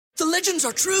The legends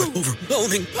are true.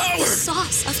 Overwhelming power! The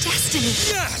sauce of destiny.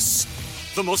 Yes!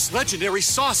 The most legendary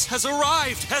sauce has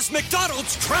arrived as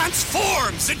McDonald's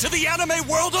transforms into the anime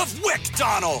world of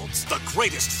WickDonald's. The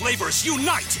greatest flavors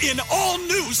unite in all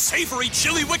new savory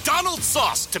chili McDonald's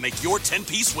sauce to make your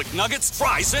 10-piece Wick Nuggets,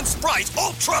 fries, and Sprite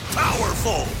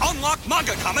ultra-powerful. Unlock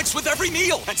manga comics with every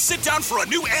meal and sit down for a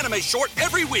new anime short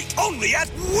every week only at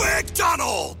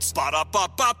WickDonald's.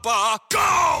 Ba-da-ba-ba-ba,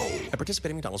 go! At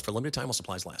participating McDonald's for a limited time while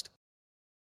supplies last.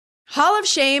 Hall of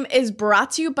Shame is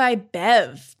brought to you by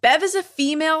Bev. Bev is a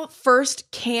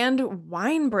female-first canned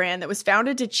wine brand that was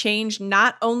founded to change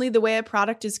not only the way a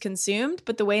product is consumed,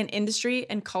 but the way an industry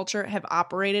and culture have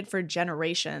operated for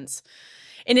generations.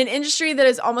 In an industry that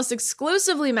is almost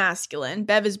exclusively masculine,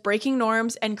 Bev is breaking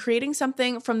norms and creating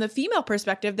something from the female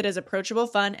perspective that is approachable,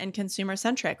 fun, and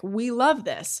consumer-centric. We love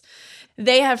this.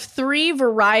 They have 3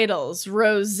 varietals,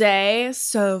 Rosé,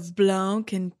 Sauv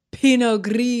Blanc, and Pinot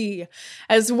Gris,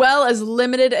 as well as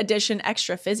limited edition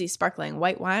extra fizzy sparkling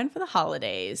white wine for the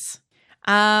holidays.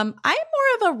 I'm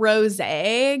more of a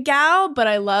rosé gal, but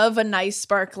I love a nice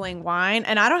sparkling wine,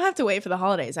 and I don't have to wait for the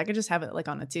holidays. I could just have it like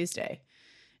on a Tuesday.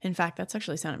 In fact, that's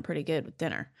actually sounding pretty good with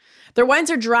dinner. Their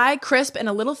wines are dry, crisp, and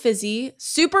a little fizzy,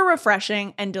 super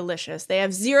refreshing and delicious. They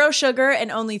have 0 sugar and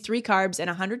only 3 carbs and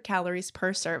 100 calories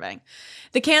per serving.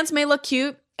 The cans may look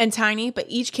cute and tiny, but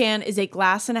each can is a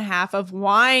glass and a half of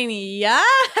wine.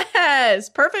 Yes!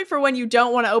 Perfect for when you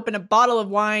don't want to open a bottle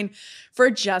of wine for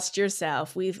just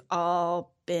yourself. We've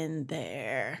all been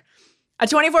there. A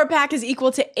 24-pack is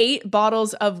equal to 8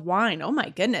 bottles of wine. Oh my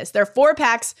goodness. Their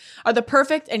 4-packs are the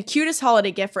perfect and cutest holiday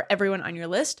gift for everyone on your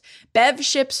list. Bev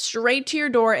ships straight to your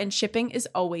door and shipping is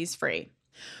always free.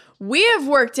 We have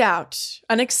worked out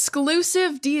an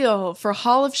exclusive deal for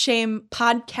Hall of Shame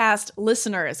podcast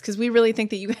listeners because we really think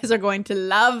that you guys are going to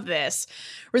love this.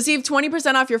 Receive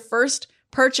 20% off your first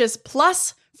purchase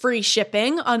plus free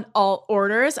shipping on all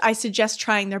orders. I suggest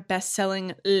trying their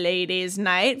best-selling Ladies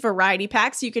Night variety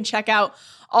packs. You can check out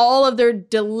all of their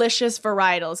delicious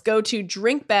varietals. Go to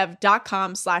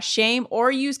drinkbev.com/shame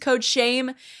or use code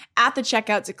SHAME at the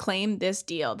checkout to claim this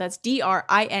deal. That's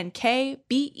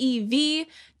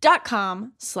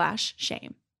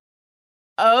drinkbev.com/shame.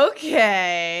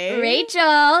 Okay.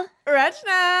 Rachel.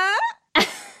 Rachna.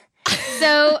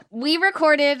 So we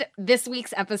recorded this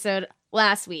week's episode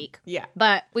last week. Yeah.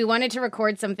 But we wanted to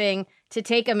record something to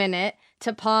take a minute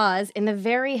to pause in the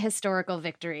very historical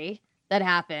victory that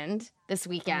happened this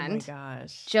weekend. Oh my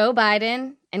gosh. Joe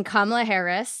Biden and Kamala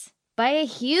Harris, by a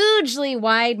hugely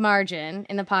wide margin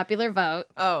in the popular vote,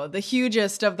 Oh, the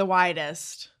hugest of the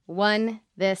widest. won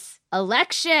this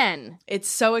election. It's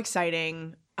so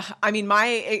exciting. I mean, my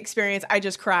experience, I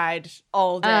just cried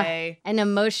all day. An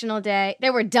emotional day.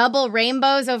 There were double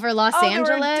rainbows over Los Angeles.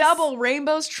 There were double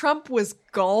rainbows. Trump was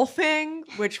golfing,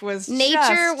 which was Nature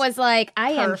just was like,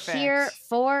 I perfect. am here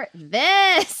for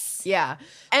this. Yeah.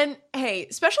 And hey,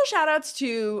 special shout outs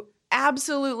to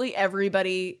absolutely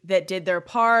everybody that did their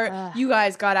part. You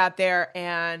guys got out there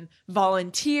and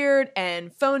volunteered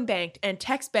and phone banked and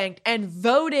text banked and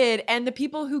voted, and the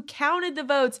people who counted the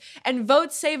votes, and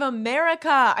Vote Save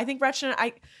America. I think, Rachna,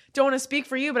 I don't want to speak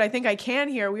for you, but I think I can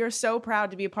here. We are so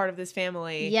proud to be a part of this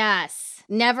family. Yes.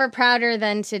 Never prouder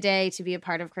than today to be a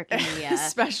part of Crooked Media.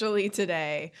 Especially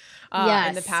today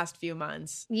in the past few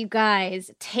months. You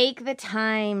guys, take the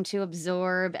time to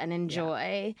absorb and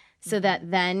enjoy so that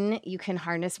then you can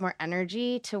harness more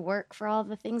energy to work for all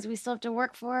the things we still have to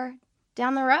work for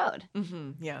down the road.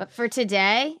 Yeah. But for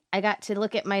today, I got to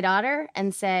look at my daughter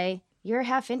and say, you're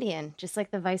half Indian, just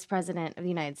like the Vice President of the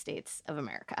United States of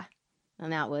America.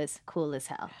 And that was cool as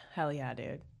hell. Hell yeah,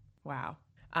 dude. Wow.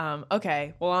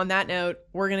 Okay. Well, on that note,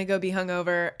 we're going to go be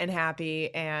hungover and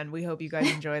happy, and we hope you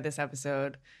guys enjoy this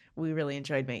episode. We really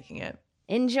enjoyed making it.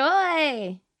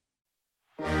 Enjoy.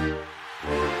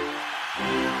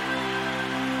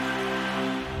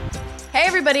 Hey,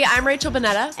 everybody. I'm Rachel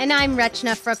Bonetta. And I'm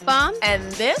Rachna Fruchtbaum. And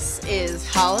this is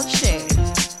Hall of Shame.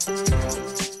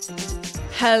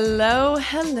 Hello,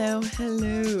 hello,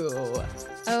 hello.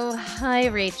 Oh, hi,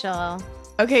 Rachel.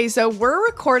 Okay, so we're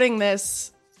recording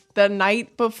this the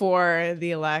night before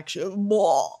the election.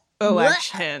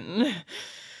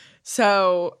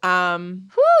 So,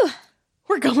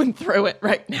 we're going through it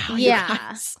right now. you Yeah.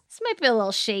 guys. This might be a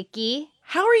little shaky.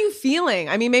 How are you feeling?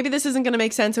 I mean, maybe this isn't going to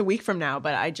make sense a week from now,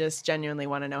 but I just genuinely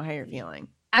want to know how you're feeling.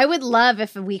 I would love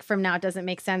if a week from now it doesn't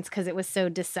make sense because it was so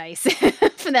decisive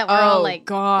that we're all like,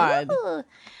 God. "Ooh."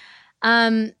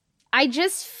 I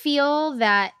just feel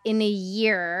that in a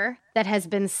year that has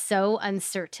been so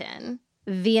uncertain,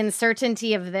 the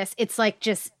uncertainty of this, it's like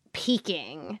just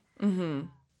peaking. Mm-hmm.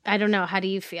 I don't know. How do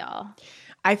you feel?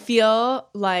 I feel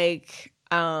like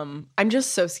I'm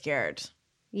just so scared.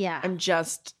 Yeah. I'm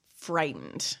just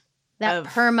frightened. That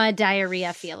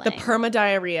perma-diarrhea feeling. The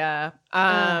perma-diarrhea.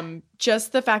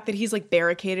 Just the fact that he's like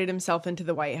barricaded himself into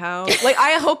the White House. Like,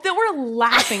 I hope that we're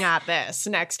laughing at this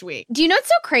next week. Do you know what's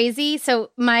so crazy? So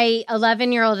my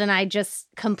 11-year-old and I just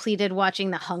completed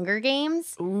watching the Hunger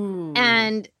Games. Ooh.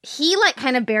 And he like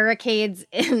kind of barricades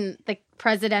in the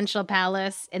presidential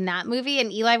palace in that movie.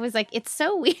 And Eli was like, it's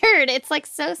so weird. It's like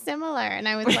so similar. And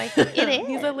I was like, it is.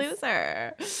 He's a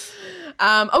loser.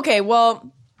 Okay,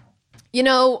 well, you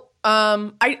know,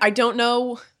 I don't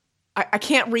know. I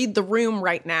can't read the room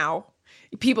right now.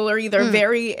 People are either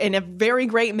in a very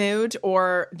great mood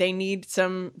or they need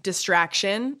some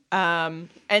distraction. And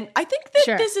I think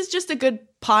that this is just a good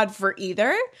pod for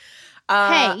either.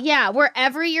 Hey, yeah,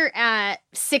 wherever you're at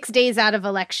 6 days out of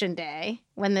election day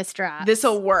when this drops.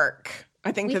 This'll work.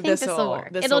 I think this will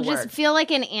work. It'll just feel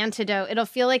like an antidote. It'll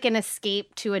feel like an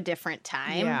escape to a different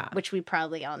time, which we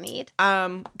probably all need.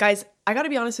 Guys, I got to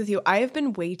be honest with you. I have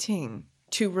been waiting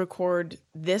to record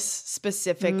this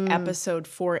specific episode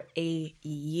for a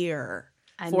year.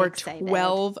 I'm for excited.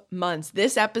 12 months.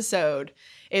 This episode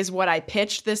is what I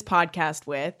pitched this podcast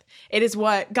with. It is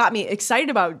what got me excited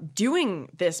about doing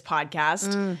this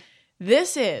podcast.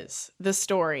 This is the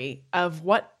story of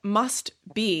what must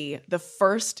be the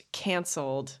first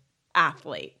canceled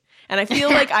athlete. And I feel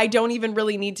like I don't even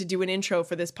really need to do an intro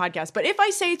for this podcast. But if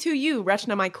I say to you,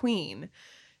 Rachna, my queen,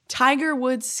 Tiger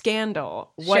Woods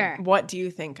scandal, what do you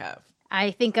think of?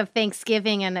 I think of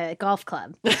Thanksgiving and a golf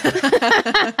club.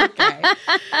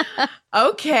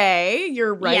 Okay,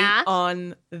 you're right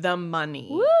on the money.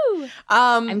 Woo!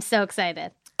 I'm so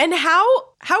excited. And how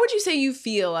would you say you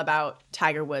feel about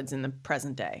Tiger Woods in the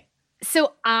present day?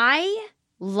 So I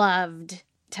loved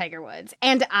Tiger Woods,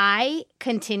 and I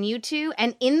continue to.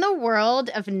 And in the world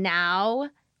of now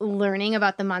learning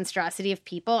about the monstrosity of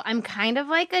people, I'm kind of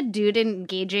like a dude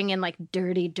engaging in like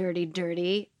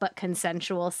dirty, but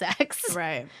consensual sex.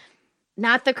 Right.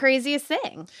 Not the craziest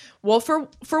thing. Well, for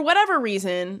whatever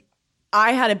reason,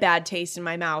 I had a bad taste in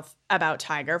my mouth about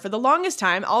Tiger for the longest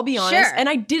time, I'll be honest, and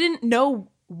I didn't know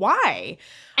why.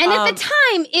 And at the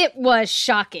time, it was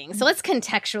shocking. So let's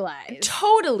contextualize.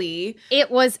 Totally.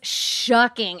 It was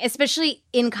shocking, especially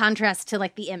in contrast to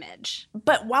like the image.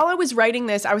 But while I was writing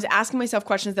this, I was asking myself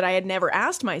questions that I had never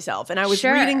asked myself. And I was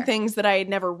reading things that I had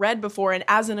never read before. And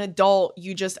as an adult,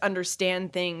 you just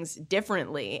understand things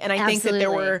differently. And I think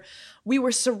that we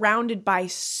were surrounded by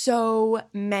so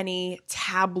many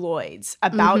tabloids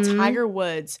about Tiger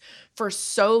Woods for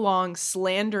so long,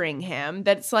 slandering him,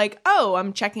 that it's like, oh,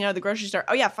 I'm checking out of the grocery store.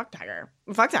 Oh yeah, fuck Tiger.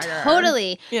 Fuck Tiger.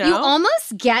 Totally. You know? You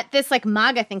almost get this like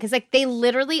MAGA thing because like they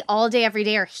literally all day, every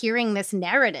day are hearing this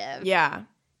narrative. Yeah.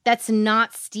 That's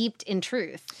not steeped in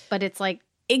truth, but it's like.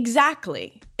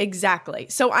 Exactly.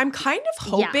 So I'm kind of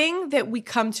hoping that we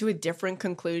come to a different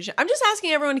conclusion. I'm just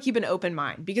asking everyone to keep an open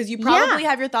mind because you probably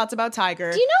have your thoughts about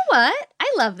Tiger. Do you know what?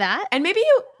 I love that. And maybe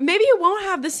you won't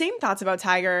have the same thoughts about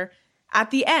Tiger at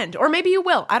the end. Or maybe you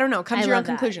will. I don't know. Come to your own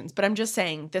conclusions. But I'm just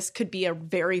saying this could be a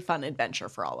very fun adventure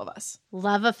for all of us.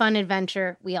 Love a fun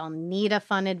adventure. We all need a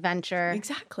fun adventure.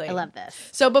 Exactly. I love this.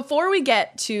 So before we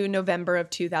get to November of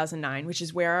 2009, which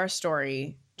is where our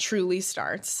story truly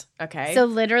starts, okay? So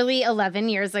literally 11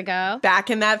 years ago. Back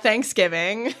in that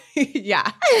Thanksgiving. Yeah.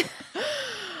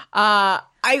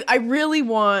 I really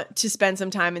want to spend some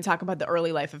time and talk about the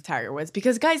early life of Tiger Woods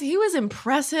because, guys, he was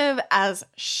impressive as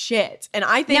shit. And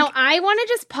I think— Now, I want to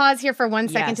just pause here for 1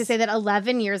 second to say that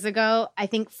 11 years ago, I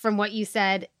think from what you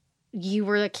said, you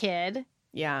were a kid.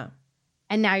 Yeah.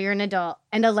 And now you're an adult.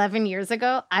 And 11 years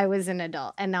ago, I was an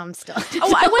adult. And now I'm still an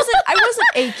adult. Oh, I wasn't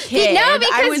a kid. No,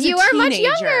 because I was you are much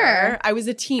younger. I was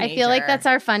a teenager. I feel like that's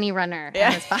our funny runner on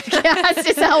this podcast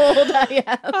is how old I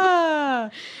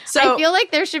am. So I feel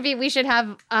like we should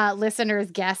have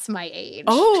listeners guess my age.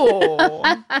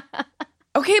 Oh.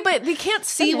 Okay, but they can't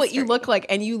see what you look like.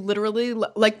 And you literally,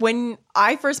 like when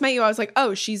I first met you, I was like,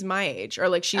 oh, she's my age. Or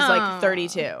like, she's like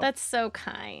 32. That's so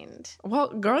kind. Well,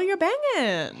 girl, you're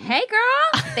banging. Hey,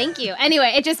 girl. Thank you.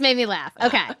 Anyway, it just made me laugh.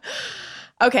 Okay.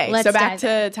 Okay, Let's so back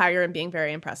to Tiger and being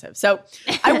very impressive. So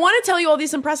I want to tell you all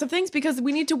these impressive things because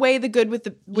we need to weigh the good with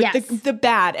the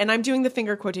bad. And I'm doing the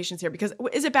finger quotations here because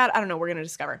is it bad? I don't know. We're going to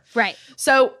discover. Right.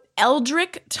 So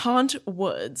Eldrick Taunt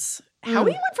Woods. How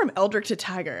we went from Eldrick to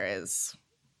Tiger is—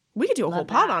 we could do a whole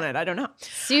pod on it. I don't know.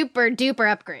 Super duper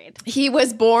upgrade. He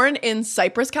was born in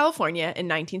Cypress, California in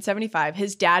 1975.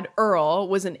 His dad, Earl,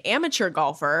 was an amateur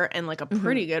golfer and like a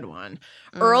pretty good one.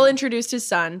 Earl introduced his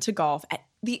son to golf at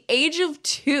the age of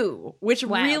 2, which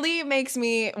really makes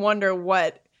me wonder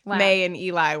what Wow. May and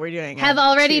Eli were doing have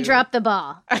already dropped the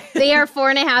ball. They are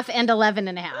 4.5 and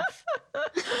 11.5.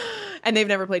 And they've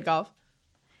never played golf?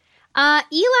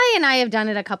 Eli and I have done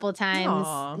it a couple times.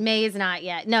 Aw. May is not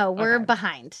yet. No, we're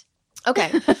behind.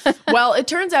 Okay. Well, it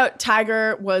turns out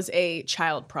Tiger was a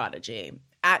child prodigy.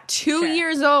 At 2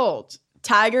 years old,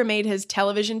 Tiger made his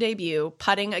television debut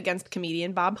putting against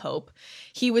comedian Bob Hope.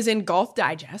 He was in Golf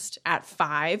Digest at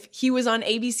 5. He was on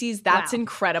ABC's That's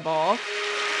Incredible.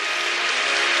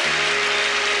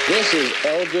 This is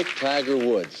Eldrick Tiger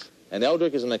Woods, and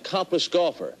Eldrick is an accomplished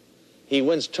golfer. He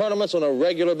wins tournaments on a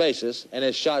regular basis and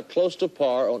has shot close to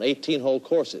par on 18-hole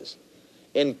courses.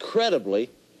 Incredibly,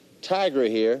 Tiger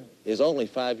here is only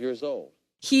 5 years old.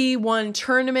 He won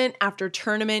tournament after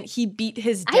tournament. He beat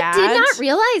his dad. I did not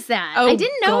realize that. I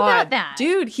didn't know about that.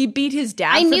 Dude, he beat his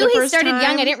dad I for knew the he first started time.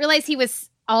 young. I didn't realize he was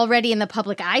already in the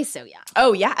public eye so young.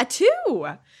 Oh, yeah, at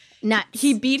 2. Nuts.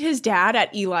 He beat his dad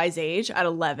at Eli's age at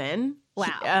 11.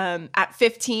 Wow. At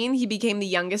 15, he became the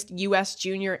youngest U.S.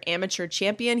 junior amateur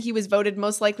champion. He was voted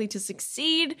most likely to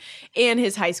succeed in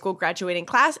his high school graduating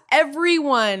class.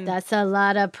 That's a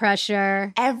lot of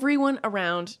pressure. Everyone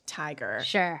around Tiger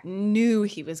knew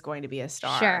he was going to be a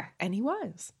star. Sure. And he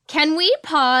was. Can we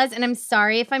pause? And I'm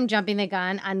sorry if I'm jumping the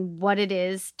gun on what it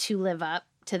is to live up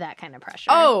to that kind of pressure.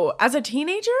 Oh, as a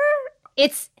teenager?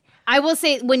 I will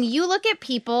say, when you look at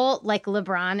people like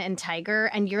LeBron and Tiger,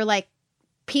 and you're like,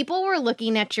 people were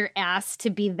looking at your ass to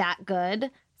be that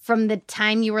good from the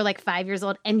time you were like 5 years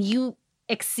old, and you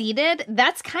exceeded.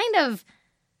 That's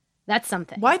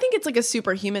something. Well, I think it's like a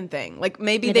superhuman thing. Like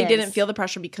maybe they didn't feel the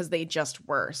pressure because they just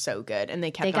were so good and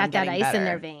they kept on getting better. They got that ice in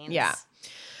their veins. Yeah.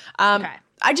 Okay.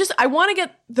 I want to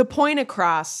get the point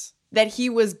across that he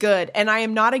was good, and I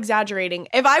am not exaggerating.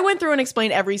 If I went through and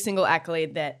explained every single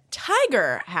accolade that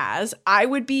Tiger has, I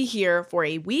would be here for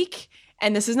a week.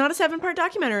 And this is not a 7-part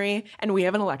documentary, and we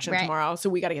have an election tomorrow, so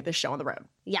we got to get this show on the road.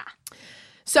 Yeah.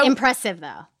 So impressive,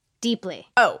 though. Deeply.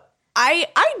 Oh, I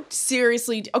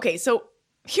seriously. Okay, so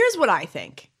here's what I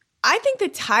think. I think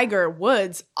that Tiger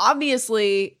Woods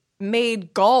obviously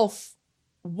made golf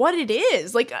what it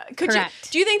is. Like,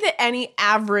 do you think that any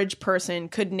average person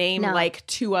could name like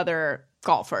 2 other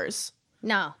golfers?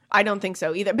 No, I don't think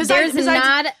so either. Besides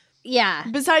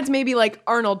maybe like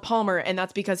Arnold Palmer, and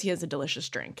that's because he has a delicious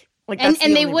drink. Like, and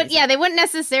they wouldn't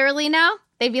necessarily know.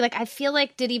 They'd be like, I feel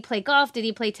like, did he play golf? Did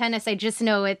he play tennis? I just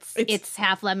know it's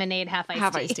half lemonade, half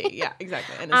iced tea. Yeah,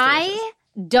 exactly. And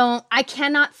I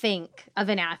cannot think of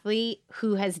an athlete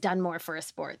who has done more for a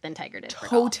sport than Tiger did for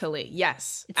golf. Totally.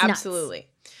 Yes, absolutely.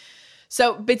 Nuts.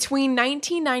 So between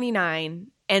 1999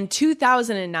 and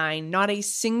 2009, not a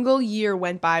single year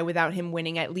went by without him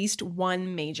winning at least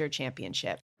one major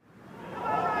championship.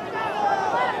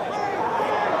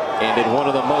 And in one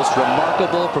of the most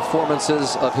remarkable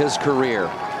performances of his career,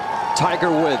 Tiger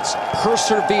Woods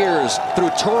perseveres through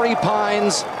Torrey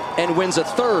Pines and wins a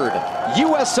 3rd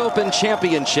U.S. Open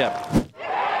championship.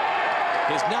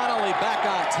 He's not only back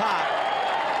on top,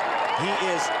 he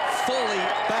is fully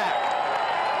back.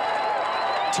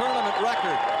 Tournament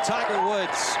record, Tiger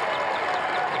Woods,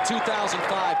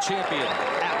 2005 champion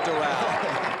at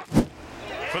Doral.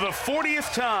 For the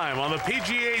 40th time on the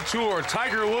PGA Tour,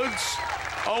 Tiger Woods,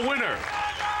 a winner.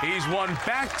 He's won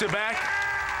back-to-back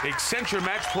Accenture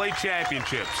Match Play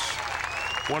Championships.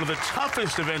 One of the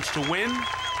toughest events to win,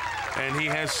 and he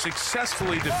has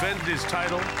successfully defended his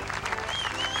title,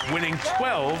 winning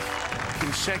 12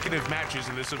 consecutive matches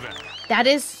in this event. That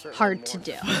is hard to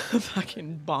do.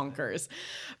 Fucking bonkers.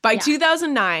 By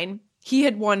 2009, he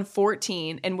had won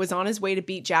 14 and was on his way to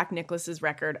beat Jack Nicklaus's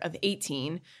record of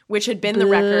 18, which had been the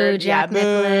record. Jack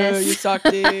Nicklaus. You suck,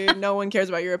 dude. No one cares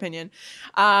about your opinion.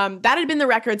 That had been the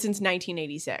record since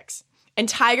 1986. And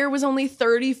Tiger was only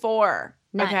 34.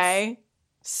 Nice. Okay?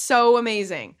 So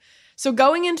amazing. So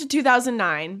going into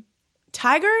 2009,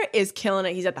 Tiger is killing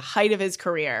it. He's at the height of his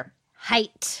career.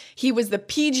 He was the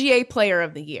PGA Player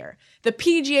of the Year, the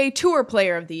PGA Tour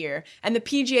Player of the Year, and the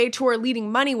PGA Tour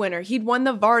leading money winner. He'd won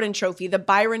the Vardon Trophy, the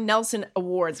Byron Nelson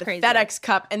Award, the FedEx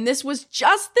Cup, and this was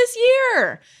just this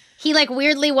year. He like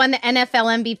weirdly won the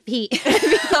NFL MVP.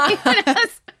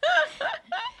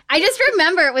 I just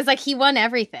remember it was like he won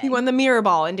everything. He won the Mirror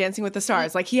Ball and Dancing with the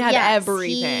Stars. Like he had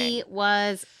everything. He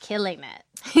was killing it.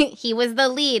 He was the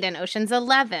lead in Ocean's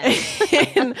 11.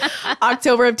 In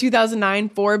October of 2009,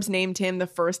 Forbes named him the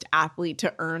first athlete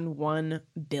to earn $1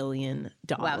 billion.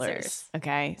 Wowzers.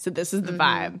 Okay, so this is the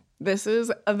vibe. This is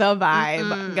the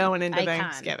vibe going into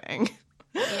Thanksgiving.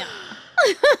 Yeah.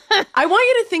 I want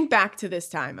you to think back to this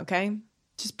time, okay?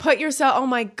 Just put yourself, oh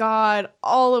my God,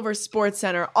 all over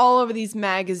SportsCenter, all over these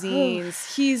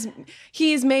magazines.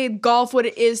 He's made golf what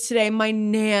it is today. My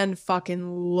nan fucking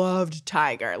loved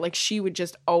Tiger. Like, she would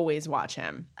just always watch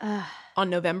him. On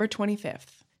November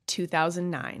 25th,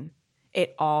 2009,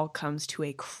 it all comes to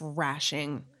a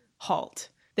crashing halt.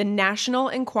 The National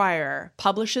Enquirer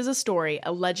publishes a story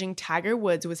alleging Tiger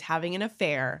Woods was having an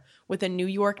affair with a New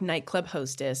York nightclub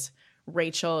hostess,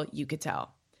 Rachel Uchitel.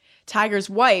 Tiger's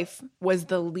wife was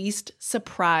the least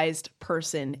surprised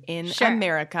person in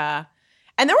America.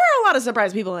 And there were a lot of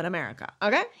surprised people in America,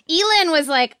 okay? Elin was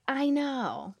like, I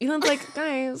know. Elin's like,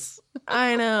 guys,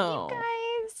 I know.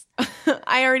 You guys.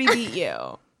 I already beat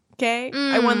you, okay?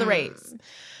 I won the race.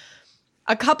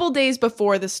 A couple days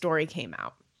before the story came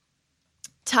out,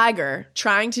 Tiger,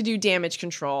 trying to do damage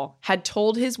control, had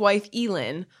told his wife,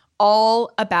 Elin,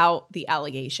 all about the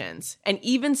allegations and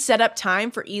even set up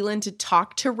time for Elin to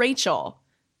talk to Rachel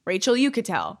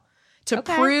Uchitel, to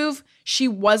prove she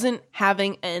wasn't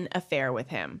having an affair with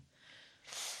him.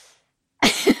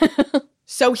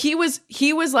 So he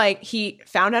was like, he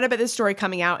found out about this story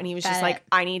coming out and he was just like,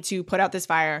 I need to put out this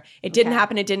fire. It didn't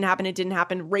happen. It didn't happen. It didn't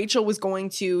happen. Rachel was going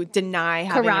to deny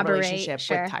having a relationship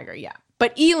with Tiger. Yeah.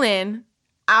 But Elin,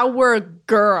 our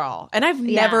girl, and I've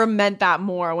never meant that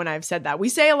more when I've said that. We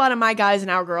say a lot of my guys and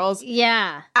our girls.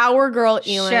 Yeah. Our girl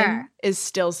Elin is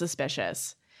still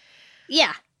suspicious.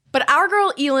 Yeah. But our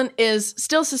girl Elin is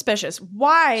still suspicious.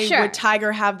 Why would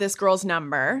Tiger have this girl's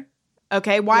number?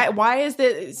 Okay, why is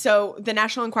this? So the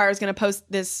National Enquirer is going to post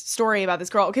this story about this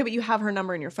girl. Okay, but you have her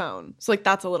number in your phone. So like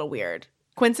that's a little weird.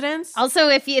 Coincidence? Also,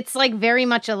 if it's like very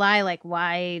much a lie, like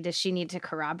why does she need to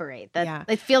corroborate that?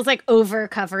 It feels like over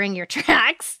covering your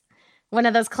tracks. One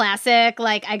of those classic,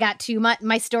 like I got too much,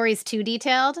 my story's too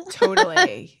detailed.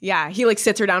 Totally. Yeah. He like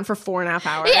sits her down for 4.5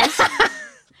 hours. Yeah.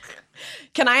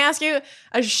 Can I ask you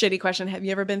a shitty question? Have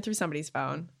you ever been through somebody's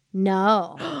phone?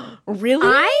 No. Really?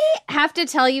 I have to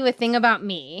tell you a thing about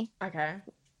me. Okay.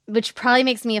 Which probably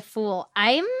makes me a fool.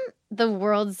 I'm the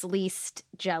world's least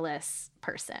jealous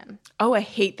person. Oh, I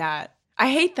hate that. I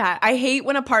hate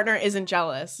when a partner isn't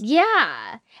jealous.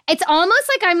 Yeah. It's almost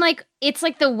like I'm like, it's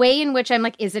like the way in which I'm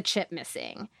like, is a chip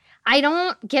missing? I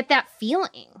don't get that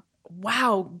feeling.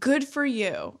 Wow. Good for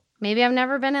you. Maybe I've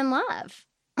never been in love.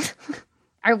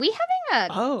 Are we having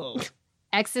a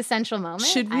existential moment?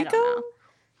 Should we go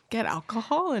get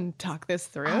alcohol and talk this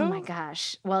through? Oh my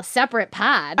gosh. Well, separate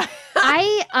pod.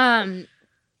 I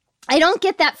don't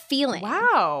get that feeling.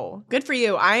 Wow. Good for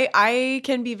you. I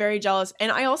can be very jealous.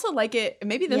 And I also like it.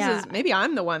 Maybe maybe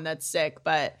I'm the one that's sick,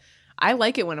 but I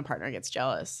like it when a partner gets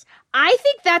jealous. I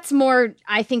think that's more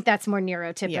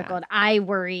neurotypical. Yeah. I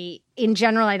worry in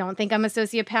general. I don't think I'm a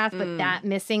sociopath, but that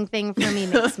missing thing for me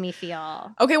makes me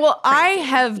feel okay. Well, crazy. I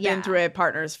have been through a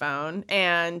partner's phone,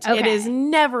 and it is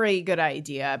never a good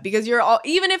idea because you're all,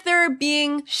 even if they're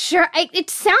being it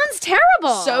sounds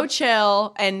terrible. So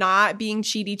chill and not being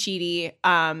cheaty.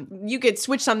 You could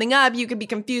switch something up. You could be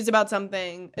confused about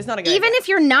something. It's not a good even idea. If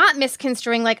you're not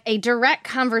misconstruing, like a direct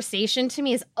conversation to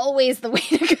me is always the way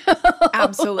to go.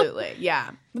 Absolutely. Yeah.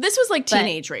 This was like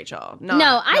teenage Rachel.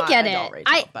 I get it.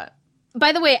 Rachel, but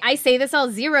by the way, I say this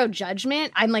all zero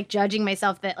judgment. I'm like judging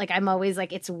myself that like I'm always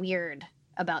like it's weird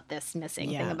about this missing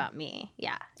thing about me.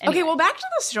 Yeah. Anyway. Okay, well back to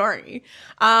the story.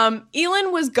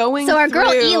 Elin was going So our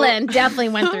girl Elin definitely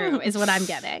went through is what I'm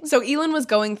getting. So Elin was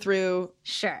going through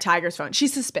Tiger's phone.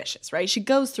 She's suspicious, right? She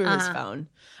goes through his phone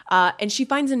and she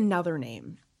finds another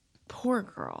name. Poor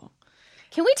girl.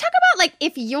 Can we talk about like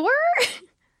if you're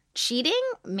cheating,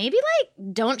 maybe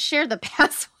like don't share the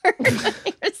password.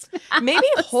 Maybe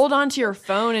hold on to your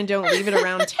phone and don't leave it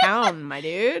around town, my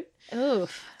dude.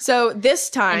 Oof. So this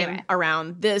time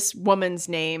around, this woman's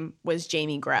name was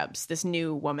Jamie Grubbs, this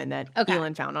new woman that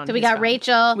Elin found on. So we got phone.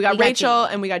 Rachel. We got Rachel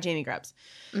and we got Jamie Grubbs.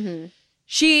 Mm-hmm.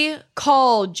 She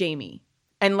called Jamie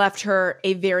and left her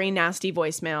a very nasty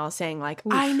voicemail saying like,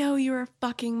 oof. I know you're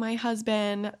fucking my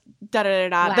husband,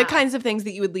 da-da-da-da. Wow. The kinds of things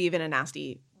that you would leave in a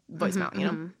nasty voicemail, you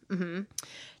know? Mm-hmm.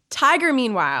 Tiger,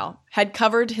 meanwhile, had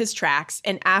covered his tracks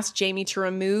and asked Jamie to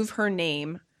remove her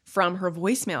name from her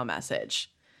voicemail message.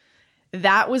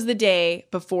 That was the day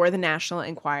before the National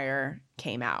Enquirer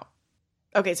came out.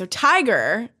 Okay, so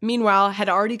Tiger, meanwhile, had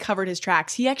already covered his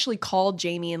tracks. He actually called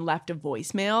Jamie and left a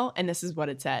voicemail, and this is what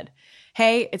it said.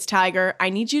 Hey, it's Tiger. I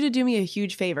need you to do me a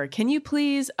huge favor. Can you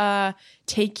please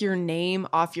take your name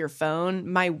off your phone?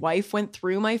 My wife went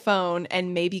through my phone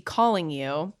and may be calling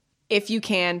you. If you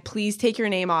can, please take your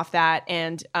name off that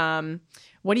and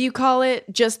what do you call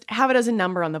it? Just have it as a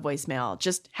number on the voicemail.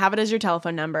 Just have it as your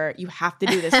telephone number. You have to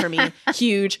do this for me.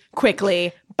 Huge,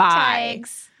 quickly, bye.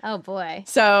 Tags. Oh, boy.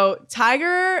 So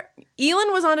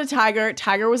Elin was onto Tiger.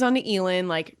 Tiger was onto Elin.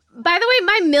 Like, by the way,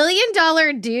 my $1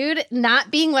 million dude not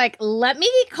being like, let me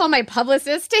call my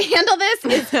publicist to handle this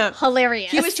is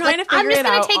hilarious. He was trying to figure it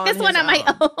out. I'm just going to take this one on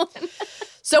my own.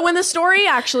 So when the story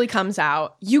actually comes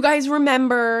out, you guys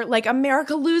remember, like,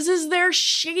 America loses their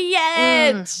shit.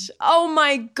 Oh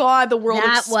my God, the world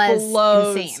explodes.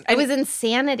 Was insane. It was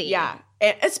insanity. Yeah.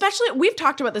 Especially, we've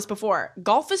talked about this before.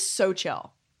 Golf is so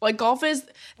chill. Like, golf is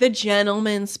the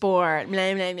gentleman sport.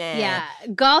 Blah, blah, blah. Yeah.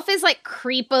 Golf is like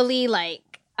creepily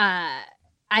like,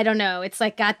 I don't know. It's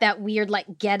like got that weird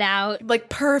like Get Out. Like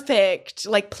perfect,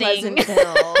 like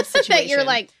Pleasantville situation. That you're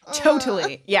like,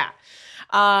 totally. Yeah.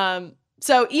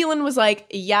 So Elin was like,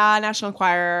 yeah, National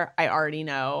Enquirer, I already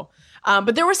know.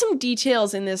 But there were some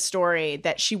details in this story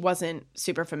that she wasn't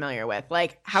super familiar with.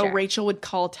 Like how Rachel would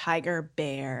call Tiger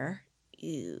bear.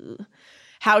 Ew.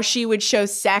 How she would show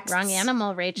sex. Wrong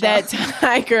animal, Rachel. That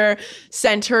Tiger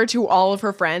sent her to all of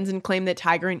her friends and claimed that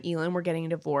Tiger and Elin were getting a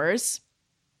divorce.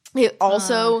 It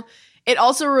also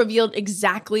revealed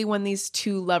exactly when these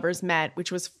two lovers met,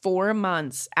 which was 4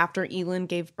 months after Elin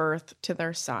gave birth to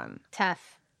their son.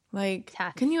 Tough. Like,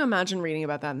 can you imagine reading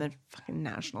about that in the fucking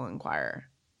National Enquirer?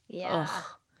 Yeah. Ugh.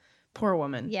 Poor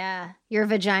woman. Yeah. Your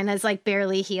vagina's like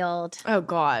barely healed. Oh,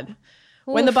 God. Oof.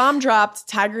 When the bomb dropped,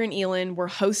 Tiger and Elin were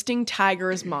hosting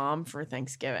Tiger's mom for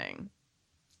Thanksgiving.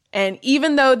 And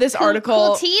even though this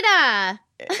article...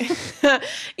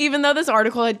 Even though this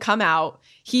article had come out,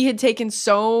 he had taken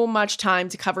so much time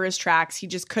to cover his tracks, he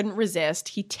just couldn't resist.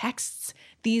 He texts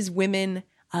these women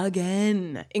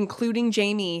again, including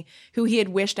Jamie, who he had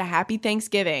wished a happy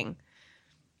Thanksgiving.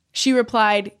 She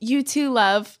replied, "You too,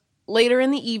 love." Later in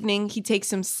the evening, he takes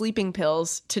some sleeping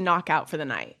pills to knock out for the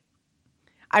night.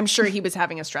 I'm sure he was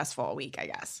having a stressful week, I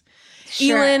guess.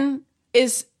 Sure. Elin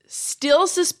is still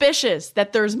suspicious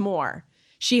that there's more.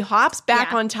 She hops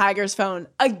back on Tiger's phone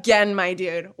again, my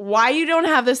dude. Why you don't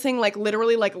have this thing like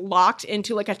literally like locked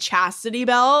into like a chastity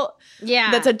belt?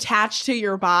 Yeah. That's attached to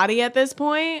your body at this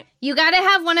point. You got to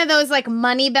have one of those like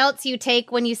money belts you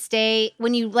take when you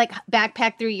like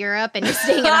backpack through Europe and you're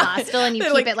staying in a hostel and you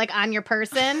keep it like on your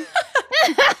person.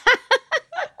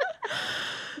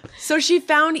 So she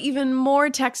found even more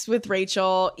texts with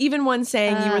Rachel, even one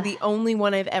saying, "You were the only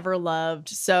one I've ever loved."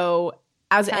 So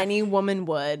as any woman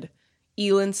would,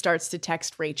 Elin starts to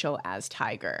text Rachel as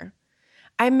Tiger.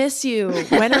 "I miss you.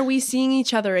 When are we seeing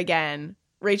each other again?"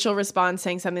 Rachel responds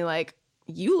saying something like,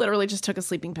 "You literally just took a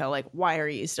sleeping pill. Like, why are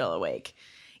you still awake?"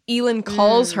 Elin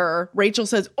calls her. Rachel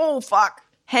says, "Oh, fuck."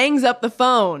 Hangs up the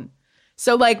phone.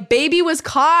 So, like, baby was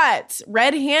caught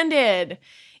red-handed.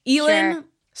 Elin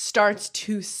starts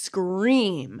to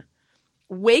scream.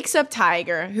 Wakes up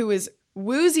Tiger, who is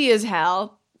woozy as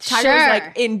hell. Tiger's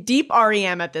like in deep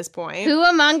REM at this point. Who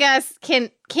among us can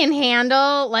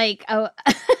handle like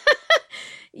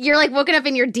you're like woken up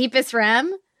in your deepest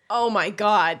REM? Oh my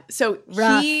God. So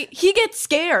he gets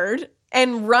scared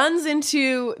and runs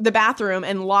into the bathroom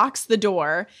and locks the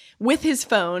door with his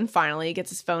phone. Finally, he gets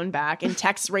his phone back and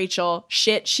texts Rachel,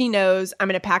 "Shit, she knows. I'm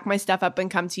going to pack my stuff up and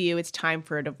come to you. It's time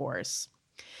for a divorce."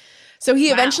 So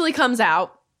he eventually comes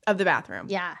out of the bathroom.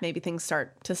 Yeah. Maybe things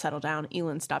start to settle down.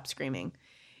 Elin stops screaming.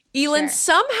 Elin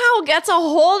somehow gets a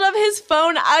hold of his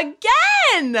phone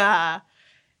again.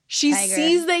 She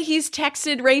sees that he's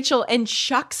texted Rachel and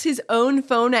chucks his own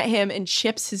phone at him and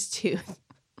chips his tooth.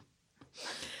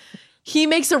 He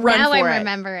makes a run for it. Now I'm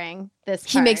remembering this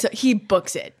part. He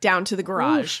books it down to the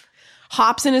garage,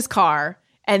 hops in his car,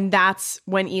 and that's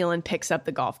when Elin picks up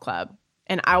the golf club.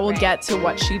 And I will get to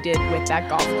what she did with that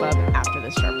golf club after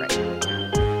this short break.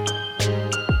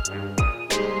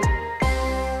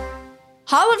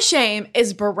 Hall of Shame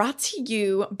is brought to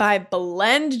you by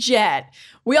BlendJet.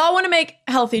 We all want to make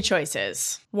healthy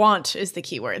choices. Want is the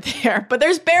key word there. But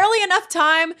there's barely enough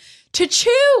time to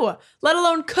chew, let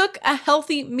alone cook a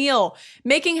healthy meal.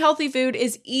 Making healthy food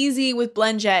is easy with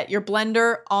BlendJet, your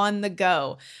blender on the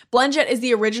go. BlendJet is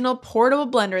the original portable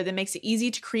blender that makes it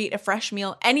easy to create a fresh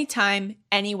meal anytime,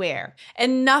 anywhere.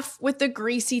 Enough with the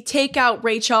greasy takeout,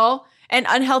 Rachel, and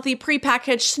unhealthy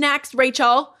prepackaged snacks,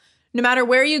 Rachel. No matter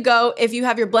where you go, if you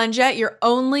have your BlendJet, you're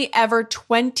only ever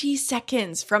 20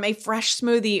 seconds from a fresh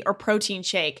smoothie or protein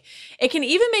shake. It can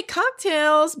even make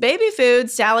cocktails, baby food,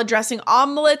 salad dressing,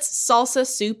 omelets, salsa,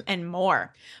 soup, and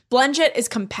more. BlendJet is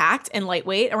compact and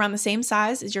lightweight, around the same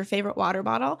size as your favorite water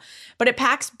bottle, but it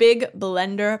packs big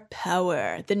blender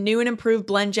power. The new and improved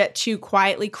BlendJet 2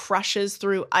 quietly crushes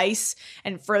through ice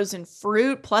and frozen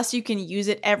fruit, plus you can use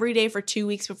it every day for 2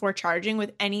 weeks before charging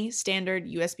with any standard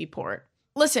USB port.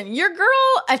 Listen, your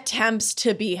girl attempts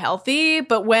to be healthy,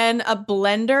 but when a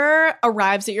blender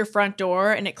arrives at your front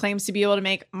door and it claims to be able to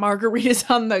make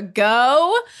margaritas on the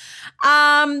go,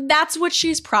 that's what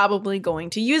she's probably going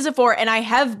to use it for. And I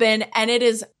have been, and it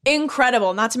is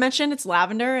incredible. Not to mention it's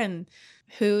lavender, and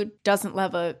who doesn't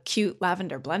love a cute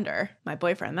lavender blender? My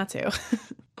boyfriend, that's who.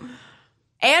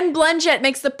 And BlendJet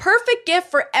makes the perfect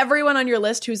gift for everyone on your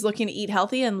list who's looking to eat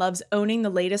healthy and loves owning the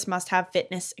latest must-have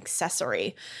fitness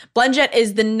accessory. BlendJet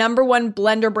is the #1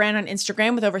 blender brand on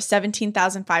Instagram with over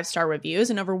 17,000 5-star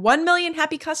reviews and over 1 million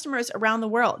happy customers around the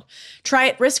world. Try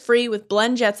it risk-free with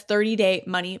BlendJet's 30-day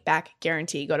money-back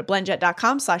guarantee. Go to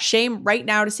blendjet.com/shame right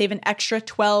now to save an extra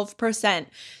 12%.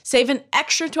 Save an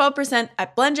extra 12%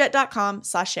 at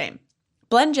blendjet.com/shame.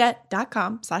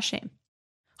 blendjet.com/shame.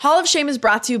 Hall of Shame is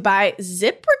brought to you by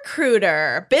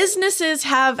ZipRecruiter. Businesses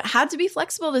have had to be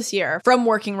flexible this year, from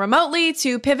working remotely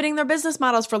to pivoting their business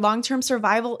models for long-term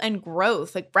survival and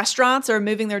growth. Like restaurants are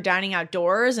moving their dining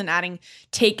outdoors and adding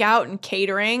takeout and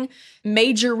catering.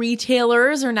 Major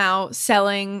retailers are now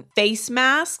selling face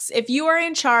masks. If you are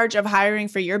in charge of hiring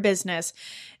for your business,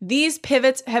 these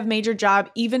pivots have made your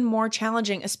job even more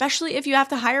challenging, especially if you have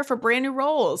to hire for brand new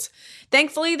roles.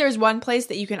 Thankfully, there's one place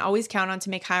that you can always count on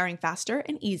to make hiring faster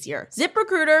and easier.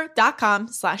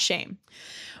 ZipRecruiter.com/shame.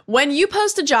 When you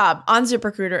post a job on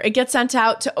ZipRecruiter, it gets sent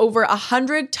out to over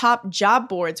 100 top job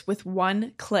boards with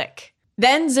one click.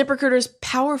 Then ZipRecruiter's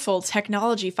powerful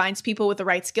technology finds people with the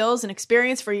right skills and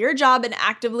experience for your job and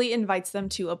actively invites them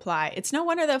to apply. It's no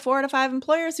wonder that 4 out of 5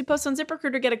 employers who post on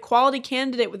ZipRecruiter get a quality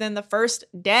candidate within the first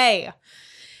day.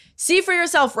 See for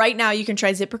yourself right now. You can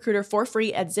try ZipRecruiter for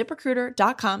free at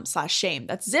ZipRecruiter.com/shame.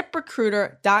 That's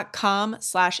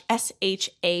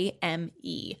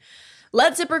ZipRecruiter.com/SHAME.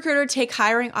 Let ZipRecruiter take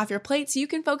hiring off your plate so you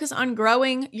can focus on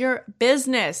growing your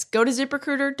business. Go to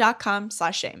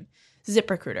ZipRecruiter.com/shame.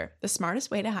 ZipRecruiter, the smartest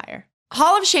way to hire.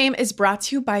 Hall of Shame is brought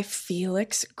to you by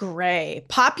Felix Gray.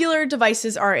 Popular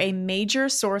devices are a major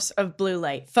source of blue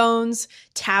light. Phones,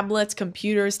 tablets,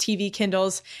 computers, TV,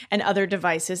 Kindles, and other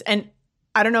devices. And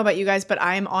I don't know about you guys, but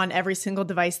I am on every single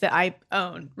device that I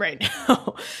own right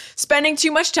now. Spending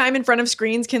too much time in front of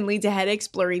screens can lead to headaches,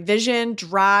 blurry vision,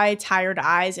 dry, tired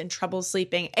eyes, and trouble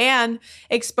sleeping. And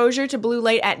exposure to blue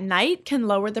light at night can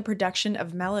lower the production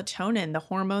of melatonin, the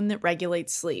hormone that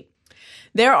regulates sleep.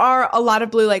 There are a lot of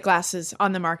blue light glasses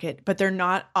on the market, but they're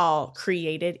not all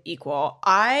created equal.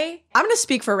 I'm going to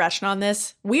speak for Reshna on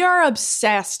this. We are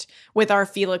obsessed with our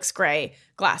Felix Gray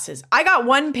glasses. I got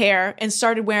one pair and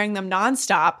started wearing them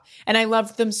nonstop, and I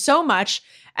loved them so much.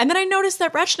 And then I noticed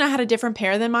that Reshna had a different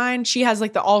pair than mine. She has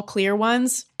like the all clear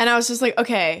ones. And I was just like,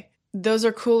 okay, those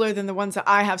are cooler than the ones that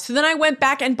I have. So then I went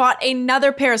back and bought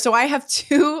another pair. So I have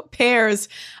 2 pairs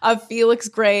of Felix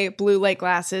Gray blue light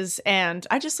glasses, and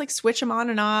I just like switch them on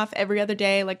and off every other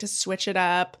day. I like to switch it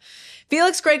up.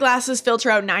 Felix Gray glasses filter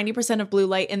out 90% of blue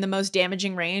light in the most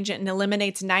damaging range and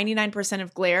eliminates 99%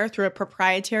 of glare through a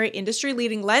proprietary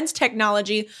industry-leading lens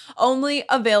technology only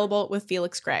available with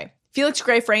Felix Gray. Felix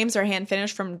Gray frames are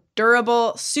hand-finished from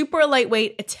durable, super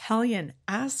lightweight Italian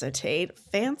acetate.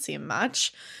 Fancy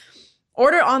much.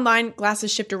 Order online,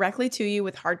 glasses shipped directly to you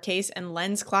with hard case and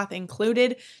lens cloth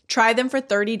included. Try them for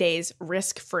 30 days,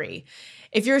 risk-free.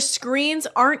 If your screens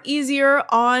aren't easier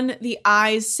on the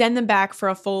eyes, send them back for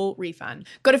a full refund.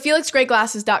 Go to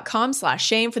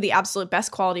FelixGrayGlasses.com/shame for the absolute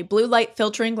best quality blue light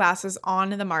filtering glasses on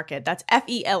the market. That's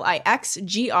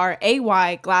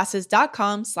FelixGray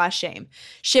glasses.com/shame.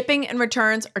 Shipping and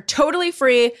returns are totally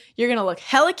free. You're going to look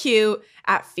hella cute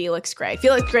at Felix Gray.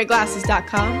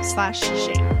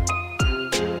 FelixGrayGlasses.com/shame.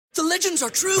 The legends are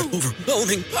true.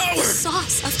 Overwhelming power! The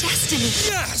sauce of destiny.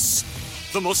 Yes!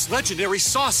 The most legendary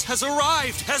sauce has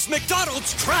arrived as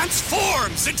McDonald's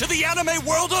transforms into the anime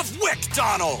world of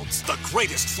WickDonald's. The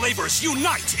greatest flavors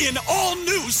unite in all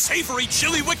new savory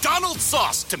chili McDonald's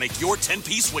sauce to make your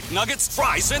 10-piece Wick Nuggets,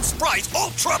 fries, and Sprite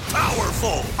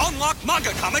ultra-powerful. Unlock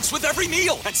manga comics with every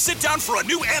meal and sit down for a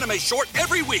new anime short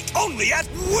every week only at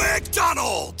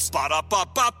WickDonald's.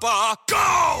 Ba-da-ba-ba-ba,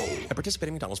 go! At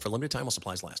participating McDonald's for a limited time while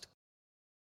supplies last.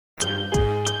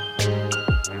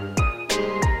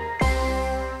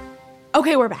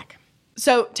 Okay, we're back.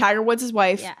 So Tiger Woods'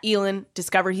 wife, Elin,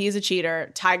 discovered he is a cheater.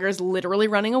 Tiger's literally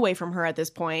running away from her at this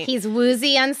point. He's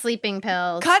woozy on sleeping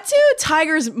pills. Cut to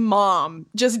Tiger's mom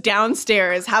just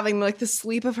downstairs having like the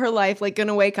sleep of her life, like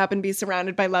gonna wake up and be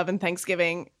surrounded by love and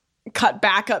Thanksgiving. Cut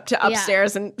back up to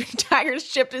upstairs and Tiger's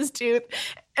chipped his tooth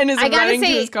and is running to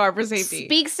his car for safety.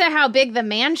 Speaks to how big the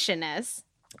mansion is.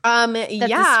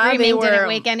 The screaming didn't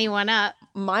wake anyone up.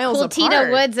 Miles apart. Tita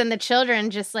Woods and the children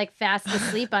just like fast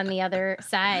asleep on the other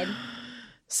side.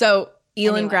 So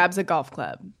Elin grabs a golf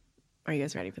club. Are you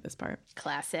guys ready for this part?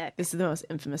 Classic. This is the most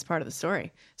infamous part of the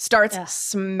story. Starts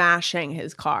smashing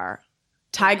his car.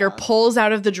 Tiger pulls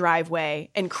out of the driveway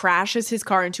and crashes his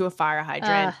car into a fire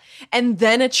hydrant and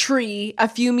then a tree a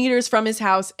few meters from his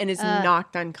house and is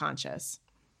knocked unconscious.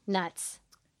 Nuts.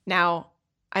 Now,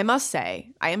 I must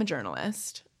say, I am a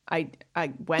journalist. I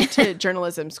went to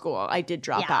journalism school. I did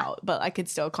drop out, but I could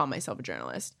still call myself a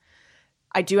journalist.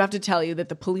 I do have to tell you that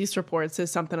the police report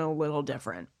says something a little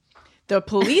different. The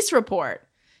police report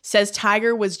says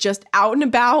Tiger was just out and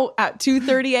about at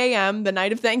 2:30 a.m. the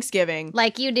night of Thanksgiving.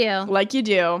 Like you do. Like you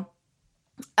do.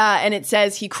 And it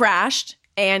says he crashed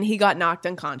and he got knocked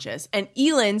unconscious. And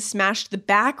Elin smashed the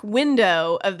back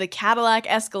window of the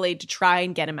Cadillac Escalade to try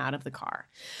and get him out of the car.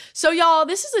 So, y'all,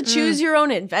 this is a choose your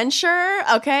own adventure,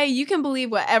 okay? You can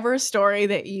believe whatever story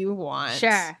that you want.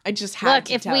 Sure. I just had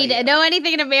to tell you. Look, if we know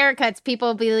anything in America, it's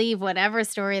people believe whatever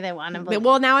story they want to believe.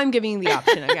 Well, now I'm giving you the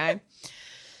option, okay?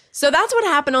 So that's what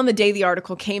happened on the day the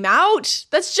article came out.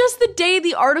 That's just the day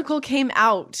the article came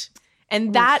out.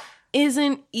 And that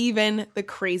isn't even the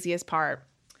craziest part.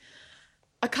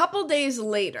 A couple days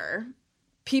later,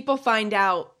 people find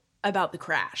out about the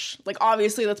crash. Like,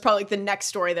 obviously, that's probably like the next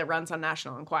story that runs on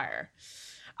National Enquirer.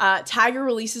 Tiger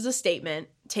releases a statement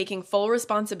taking full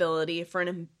responsibility for an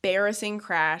embarrassing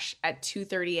crash at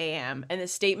 2:30 a.m. And the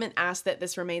statement asks that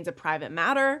this remains a private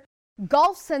matter.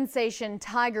 Golf sensation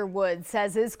Tiger Woods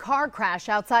says his car crash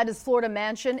outside his Florida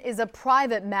mansion is a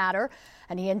private matter,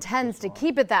 and he intends to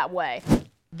keep it that way.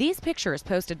 These pictures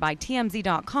posted by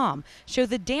TMZ.com show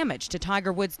the damage to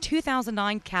Tiger Woods'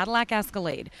 2009 Cadillac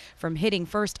Escalade from hitting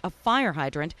first a fire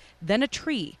hydrant, then a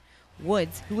tree.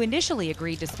 Woods, who initially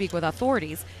agreed to speak with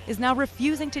authorities, is now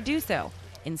refusing to do so.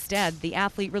 Instead, the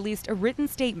athlete released a written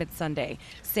statement Sunday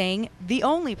saying, "The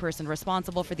only person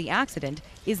responsible for the accident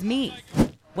is me."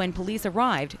 When police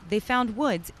arrived, they found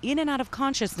Woods in and out of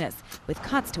consciousness with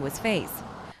cuts to his face.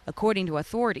 According to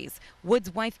authorities,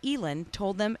 Woods' wife Elin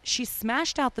told them she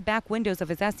smashed out the back windows of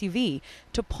his SUV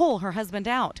to pull her husband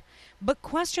out. But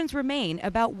questions remain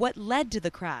about what led to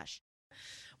the crash.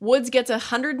 Woods gets a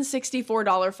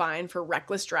 $164 fine for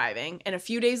reckless driving, and a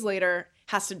few days later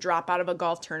has to drop out of a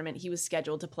golf tournament he was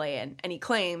scheduled to play in. And he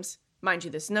claims, mind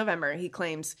you, this is November, he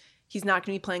claims he's not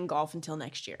going to be playing golf until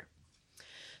next year.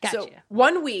 Gotcha. So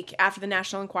 1 week after the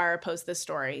National Enquirer posts this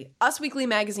story, Us Weekly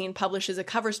magazine publishes a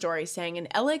cover story saying an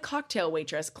LA cocktail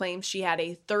waitress claims she had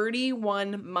a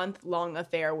 31-month-long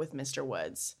affair with Mr.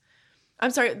 Woods. I'm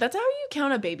sorry, that's how you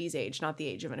count a baby's age, not the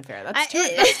age of an affair. That's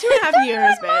 2.5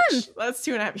 years, bitch. That's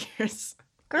 2.5 years.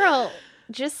 Girl,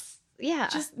 just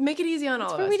make it easy on all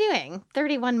of us. What are we doing?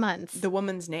 31 months. The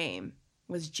woman's name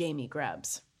was Jamie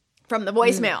Grubbs from the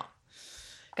voicemail.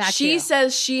 Got She you.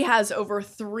 says she has over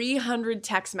 300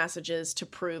 text messages to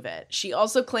prove it. She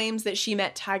also claims that she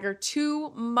met Tiger 2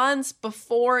 months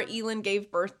before Elin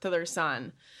gave birth to their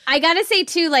son. I gotta say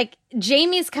too, like,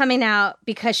 Jamie's coming out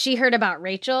because she heard about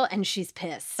Rachel and she's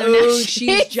pissed. So now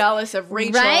she's jealous of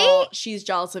Rachel. Right? She's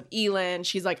jealous of Elin.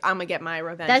 She's like, I'm gonna get my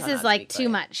revenge. This on is Us like Weekly. too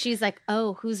much. She's like,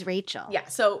 oh, who's Rachel? Yeah,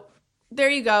 so there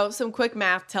you go. Some quick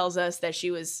math tells us that he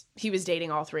was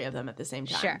dating all three of them at the same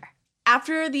time. Sure.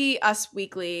 After the Us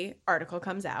Weekly article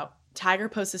comes out, Tiger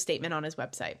posts a statement on his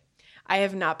website. I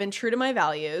have not been true to my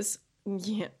values.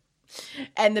 Yeah.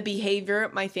 And the behavior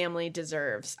my family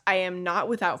deserves. I am not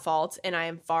without fault, and I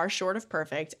am far short of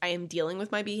perfect. I am dealing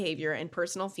with my behavior and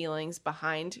personal feelings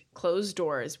behind closed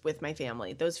doors with my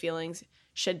family. Those feelings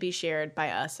should be shared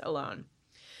by us alone.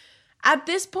 At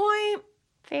this point,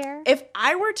 Fair. if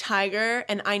I were Tiger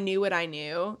and I knew what I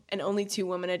knew and only 2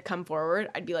 women had come forward,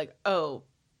 I'd be like, oh,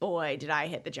 boy, did I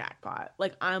hit the jackpot.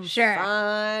 Like, I'm Sure.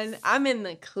 fine. I'm in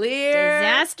the clear.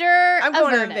 Disaster I'm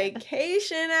going on averted.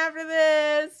 vacation after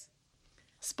this.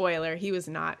 Spoiler, he was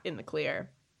not in the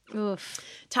clear. Oof.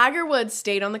 Tiger Woods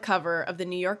stayed on the cover of the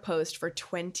New York Post for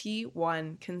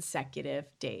 21 consecutive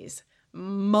days.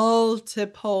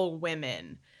 Multiple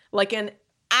women, like an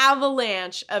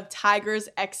avalanche of Tiger's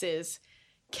exes,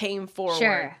 came forward.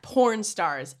 Sure. Porn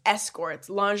stars, escorts,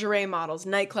 lingerie models,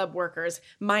 nightclub workers,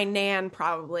 my nan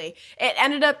probably. It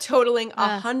ended up totaling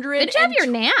 100. Good job, your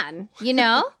nan. You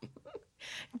know?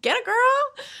 Get a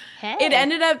girl. Hey. It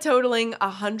ended up totaling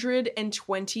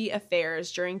 120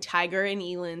 affairs during Tiger and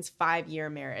Elin's 5-year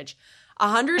marriage.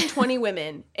 120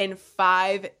 women in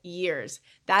 5 years.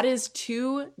 That is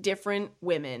 2 different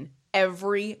women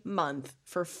every month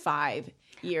for 5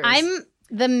 years.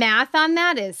 The math on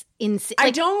that is insane.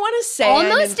 I don't want to say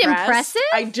almost I'm impressed. impressive.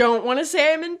 I don't want to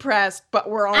say I'm impressed, but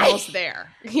we're almost there.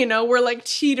 You know, we're like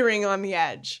teetering on the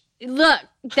edge. Look,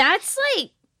 that's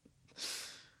like,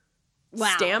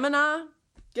 wow. Stamina.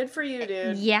 Good for you,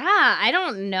 dude. Yeah, I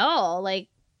don't know. Like,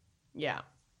 Yeah.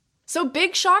 So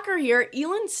big shocker here,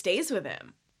 Elin stays with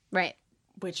him. Right.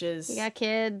 Which is... You got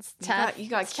kids, tough. You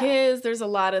got kids. There's a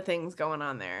lot of things going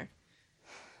on there.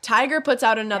 Tiger puts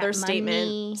out another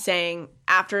statement saying,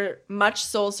 after much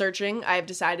soul searching, I have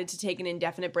decided to take an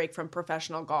indefinite break from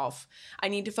professional golf. I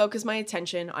need to focus my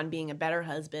attention on being a better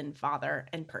husband, father,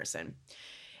 and person.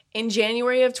 In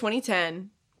January of 2010,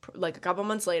 like a couple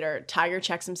months later, Tiger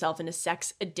checks himself in a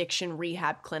sex addiction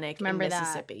rehab clinic in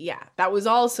Mississippi. Yeah, that was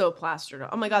also plastered.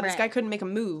 Oh my God, this guy couldn't make a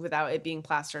move without it being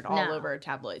plastered all over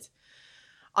tabloids.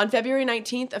 On February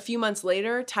 19th, a few months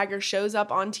later, Tiger shows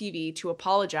up on TV to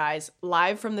apologize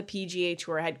live from the PGA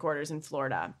Tour headquarters in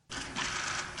Florida.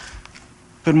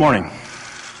 Good morning,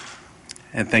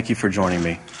 and thank you for joining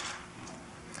me.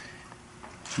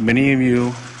 Many of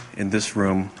you in this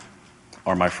room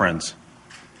are my friends.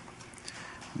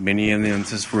 Many of you in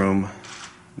this room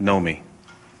know me.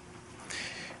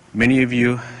 Many of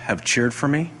you have cheered for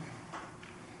me,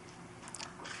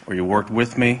 or you worked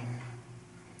with me,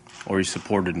 or you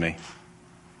supported me.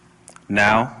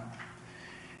 Now,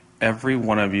 every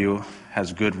one of you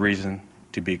has good reason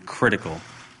to be critical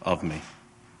of me.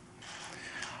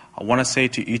 I want to say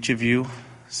to each of you,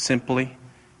 simply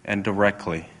and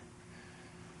directly,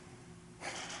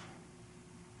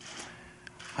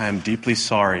 I am deeply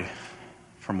sorry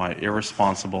for my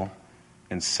irresponsible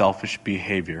and selfish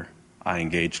behavior I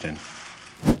engaged in.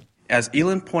 As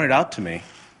Elin pointed out to me,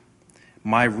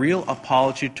 my real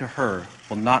apology to her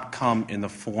will not come in the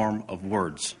form of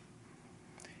words.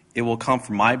 It will come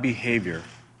from my behavior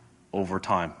over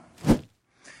time.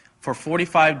 For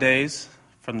 45 days,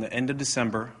 from the end of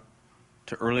December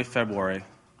to early February,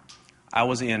 I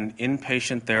was in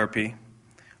inpatient therapy,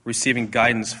 receiving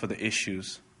guidance for the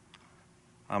issues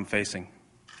I'm facing.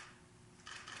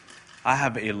 I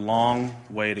have a long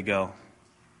way to go,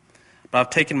 but I've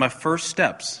taken my first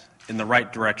steps in the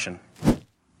right direction.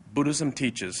 Buddhism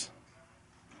teaches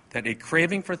that a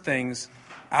craving for things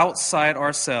outside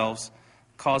ourselves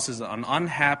causes an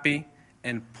unhappy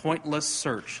and pointless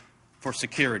search for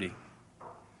security.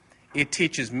 It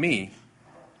teaches me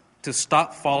to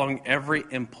stop following every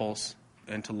impulse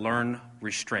and to learn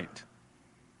restraint.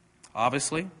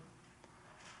 Obviously,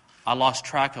 I lost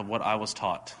track of what I was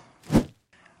taught.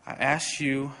 I ask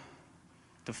you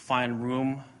to find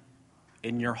room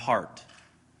in your heart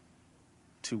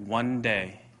to one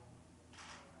day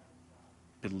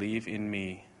believe in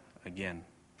me again.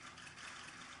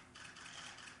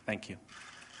 Thank you.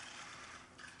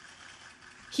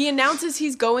 He announces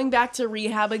he's going back to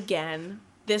rehab again,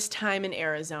 this time in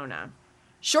Arizona.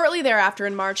 Shortly thereafter,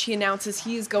 in March, he announces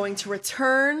he is going to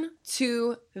return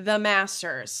to the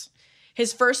Masters,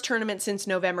 his first tournament since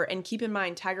November. And keep in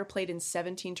mind, Tiger played in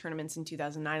 17 tournaments in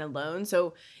 2009 alone.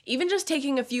 So even just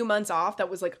taking a few months off, that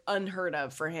was like unheard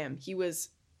of for him. He was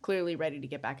clearly ready to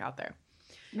get back out there.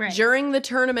 Right. During the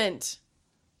tournament,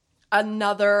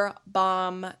 another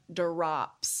bomb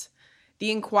drops. The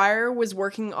Inquirer was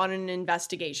working on an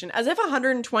investigation, as if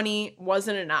 120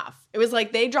 wasn't enough. It was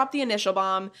like they dropped the initial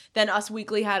bomb, then Us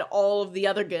Weekly had all of the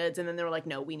other goods, and then they were like,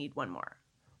 no, we need one more.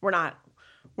 We're not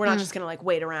just going to like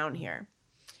wait around here.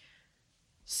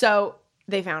 So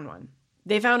they found one.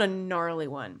 They found a gnarly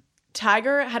one.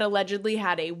 Tiger had allegedly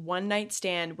had a one-night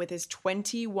stand with his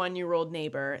 21-year-old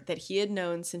neighbor that he had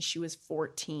known since she was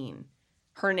 14.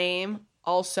 Her name,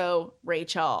 also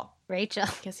Rachel. Rachel.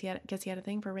 Guess he had a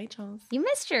thing for Rachels. You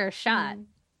missed your shot.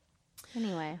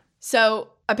 Anyway.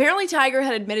 So apparently Tiger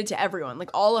had admitted to everyone,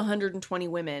 like all 120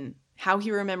 women. How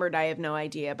he remembered, I have no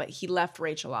idea, but he left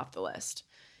Rachel off the list.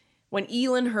 When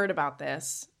Elin heard about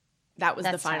this, that was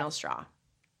the final straw.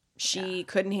 She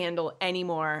couldn't handle any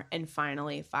more and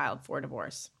finally filed for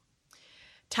divorce.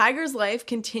 Tiger's life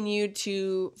continued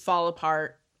to fall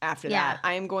apart after that.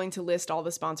 I am going to list all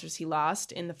the sponsors he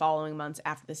lost in the following months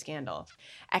after the scandal.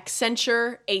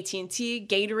 Accenture, AT&T,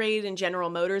 Gatorade, and General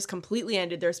Motors completely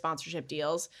ended their sponsorship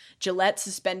deals. Gillette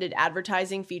suspended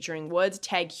advertising featuring Woods.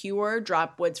 Tag Heuer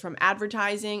dropped Woods from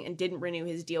advertising and didn't renew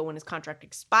his deal when his contract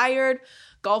expired.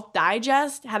 Golf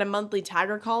Digest had a monthly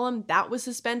Tiger column. That was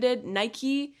suspended.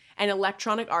 Nike and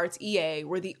Electronic Arts, EA,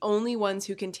 were the only ones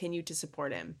who continued to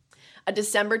support him. A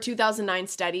December 2009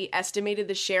 study estimated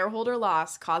the shareholder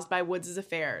loss caused by Woods'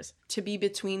 affairs to be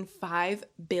between $5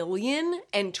 billion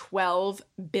and $12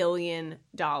 billion.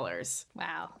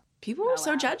 Wow. People were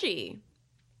so judgy.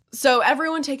 So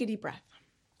everyone take a deep breath.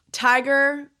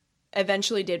 Tiger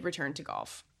eventually did return to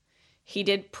golf. He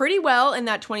did pretty well in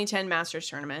that 2010 Masters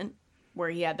tournament where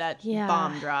he had that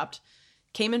bomb dropped,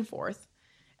 came in fourth.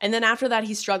 And then after that,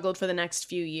 he struggled for the next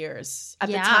few years. At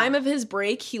the time of his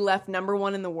break, he left number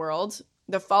 1 in the world.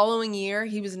 The following year,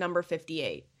 he was number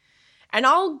 58. And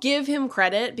I'll give him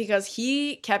credit because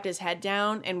he kept his head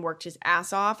down and worked his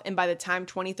ass off. And by the time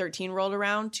 2013 rolled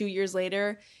around, 2 years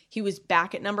later, he was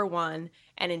back at number one.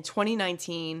 And in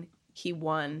 2019, he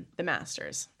won the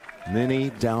Masters. Many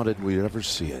doubted we'd ever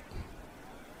see it.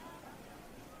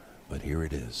 But here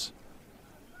it is.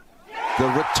 The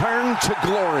return to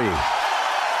glory.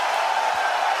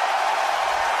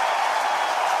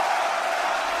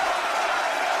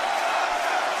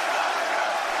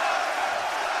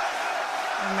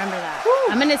 Remember that.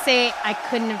 I'm going to say I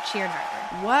couldn't have cheered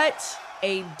harder. What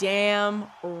a damn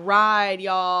ride,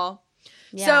 y'all.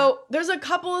 Yeah. So there's a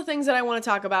couple of things that I want to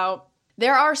talk about.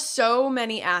 There are so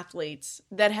many athletes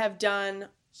that have done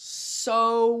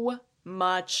so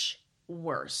much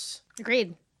worse.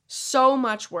 Agreed. So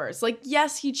much worse. Like,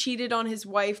 yes, he cheated on his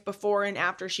wife before and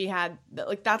after she had,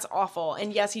 like, that's awful.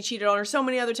 And yes, he cheated on her so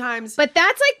many other times. But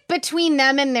that's like between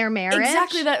them and their marriage.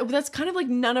 Exactly. That's kind of like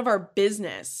none of our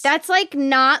business. That's like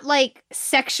not like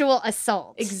sexual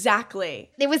assault.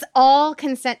 Exactly. It was all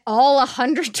consent. All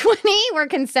 120 were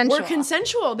consensual. Were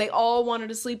consensual. They all wanted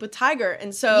to sleep with Tiger.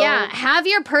 And so. Yeah. Have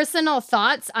your personal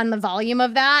thoughts on the volume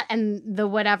of that and the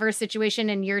whatever situation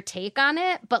and your take on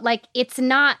it. But like, it's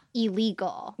not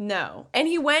illegal. No. And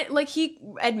he went, like, he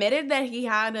admitted that he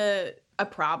had a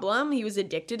problem. He was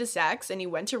addicted to sex and he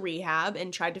went to rehab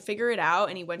and tried to figure it out.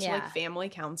 And he went to like family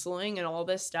counseling and all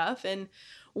this stuff and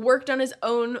worked on his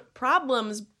own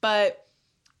problems. But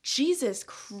Jesus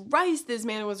Christ, this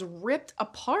man was ripped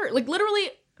apart. Like, literally,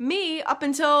 me up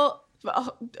until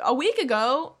a week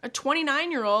ago, a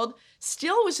 29-year-old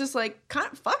still was just like,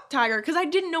 fuck Tiger, because I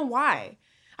didn't know why.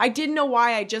 I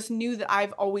I just knew that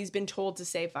I've always been told to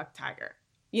say fuck Tiger.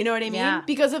 You know what I mean? Yeah.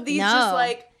 Because of these just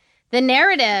like the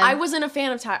narrative. I wasn't a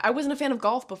fan of I wasn't a fan of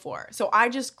golf before. So I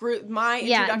just grew my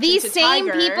introduction these to same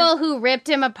Tiger. people who ripped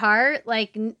him apart,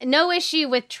 like no issue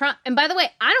with Trump. And by the way,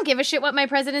 I don't give a shit what my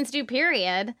presidents do,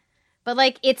 period. But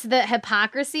like it's the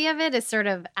hypocrisy of it is sort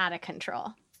of out of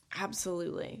control.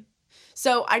 Absolutely.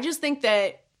 So I just think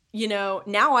that, you know,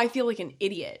 now I feel like an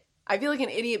idiot. I feel like an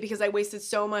idiot because I wasted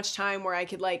so much time where I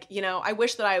could, like, you know, I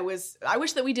wish that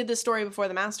we did this story before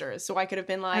the Masters so I could have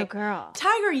been like, oh, girl.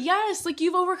 Tiger, yes, like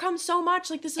you've overcome so much.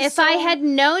 Like this is if I had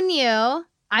known you,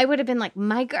 I would have been like,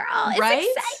 my girl, it's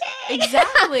exciting.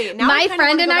 Exactly. Now my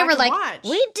friend and I were like,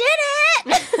 we did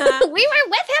it. We were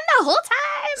with him the whole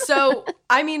time. So,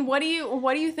 I mean, what do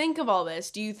you think of all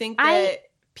this? Do you think that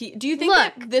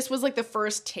that this was like the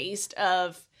first taste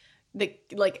of the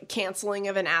like canceling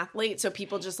of an athlete, so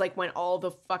people just like went all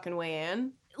the fucking way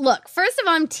in? Look, first of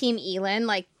all, I'm Team Elin.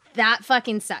 Like that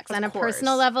fucking sucks. On a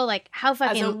personal level, like how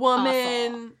fucking as a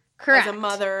woman, awful. Correct. As a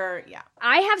mother, yeah.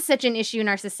 I have such an issue in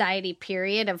our society,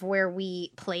 period, of where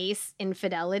we place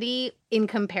infidelity in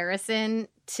comparison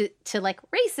to like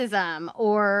racism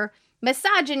or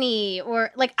misogyny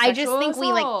or like sexual I just think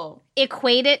assault. We like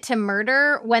equate it to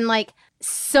murder when like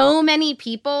so many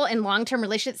people in long-term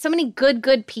relationships, so many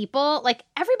good people, like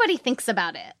everybody thinks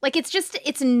about it. Like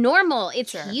it's normal.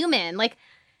 It's human. Like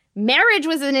marriage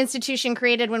was an institution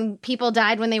created when people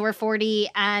died when they were 40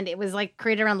 and it was like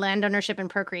created around land ownership and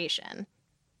procreation.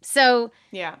 So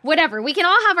yeah, whatever. We can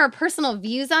all have our personal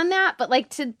views on that, but like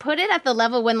to put it at the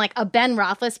level when like a Ben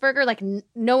Roethlisberger, like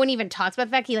no one even talks about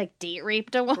the fact he like date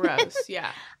raped a woman. Gross,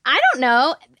 yeah. I don't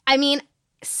know. I mean,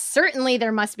 certainly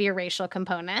there must be a racial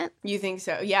component. You think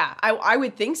so? Yeah, I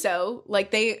would think so. Like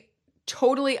they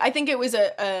totally, I think it was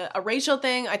a racial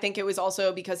thing. I think it was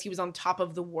also because he was on top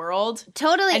of the world.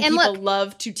 Totally. And people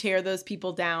love to tear those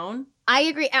people down. I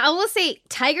agree. I will say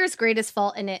Tiger's greatest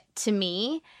fault in it to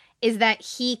me is that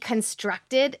he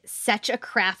constructed such a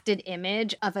crafted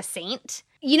image of a saint.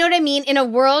 You know what I mean? In a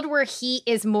world where he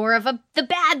is more of the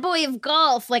bad boy of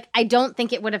golf, like I don't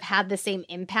think it would have had the same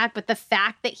impact. But the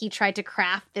fact that he tried to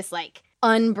craft this like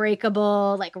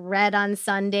unbreakable, like red on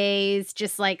Sundays,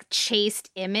 just like chaste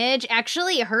image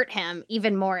actually hurt him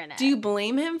even more in it. Do you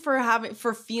blame him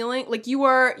for feeling like you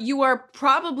are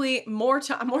probably more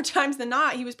times than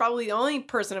not, he was probably the only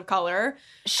person of color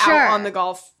out on the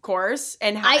golf course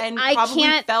and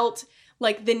probably felt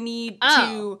like the need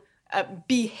to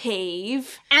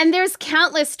behave. And there's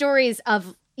countless stories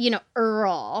of, you know,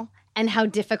 Earl and how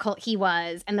difficult he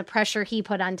was and the pressure he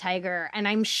put on Tiger. And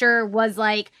I'm sure was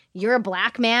like, you're a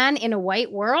black man in a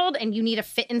white world and you need to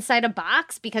fit inside a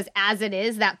box because as it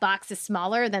is, that box is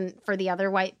smaller than for the other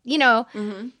white, you know.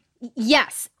 Mm-hmm.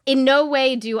 Yes, in no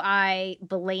way do I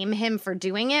blame him for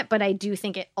doing it, but I do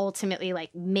think it ultimately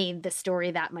like made the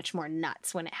story that much more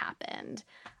nuts when it happened.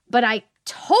 But I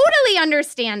totally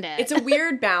understand it. It's a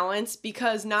weird balance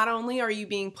because not only are you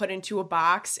being put into a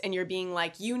box and you're being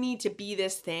like, you need to be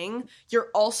this thing, you're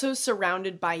also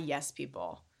surrounded by yes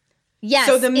people. Yes.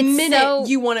 So the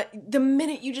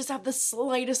minute you just have the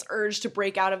slightest urge to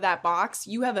break out of that box,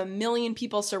 you have a million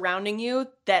people surrounding you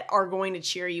that are going to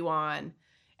cheer you on.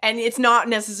 And it's not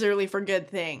necessarily for good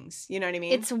things. You know what I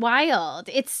mean? It's wild.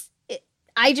 It's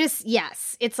like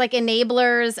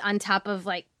enablers on top of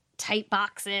like tight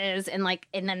boxes, and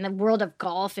then the world of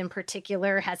golf in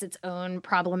particular has its own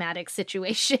problematic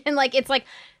situation. Like it's like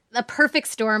the perfect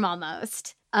storm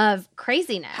almost of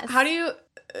craziness. How do you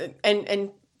and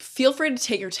feel free to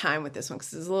take your time with this one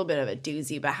because it's a little bit of a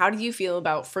doozy, but how do you feel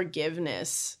about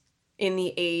forgiveness in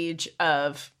the age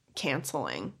of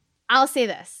canceling? I'll say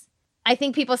this. I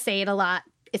think people say it a lot.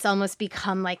 It's almost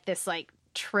become like this like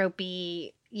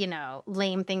tropey,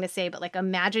 lame thing to say, but like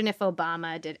imagine if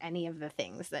Obama did any of the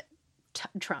things that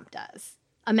Trump does.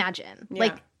 Imagine. Yeah.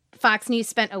 Like Fox News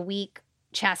spent a week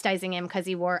chastising him because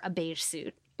he wore a beige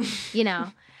suit,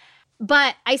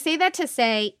 But I say that to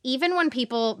say, even when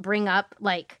people bring up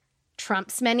like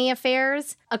Trump's many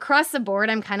affairs, across the board,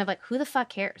 I'm kind of like, who the fuck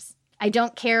cares? I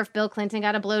don't care if Bill Clinton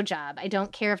got a blowjob. I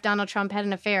don't care if Donald Trump had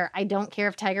an affair. I don't care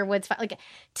if Tiger Woods,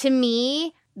 to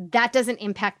me, that doesn't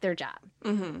impact their job.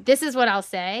 Mm-hmm. This is what I'll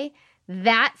say.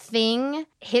 That thing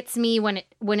hits me when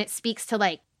it speaks to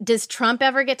like, does Trump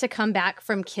ever get to come back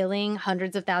from killing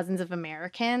hundreds of thousands of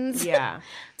Americans? Yeah.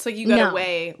 It's like you gotta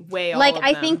weigh all like, of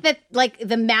I them. think that like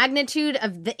the magnitude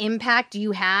of the impact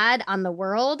you had on the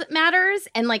world matters.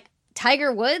 And like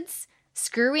Tiger Woods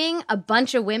screwing a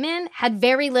bunch of women had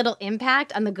very little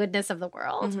impact on the goodness of the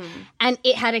world. Mm-hmm. And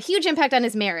it had a huge impact on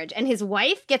his marriage. And his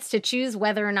wife gets to choose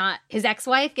whether or not, his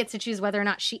ex-wife gets to choose whether or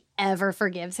not she ever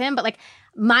forgives him. But like,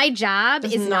 my job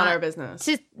is not our business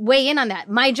to weigh in on that.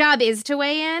 My job is to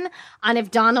weigh in on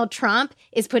if Donald Trump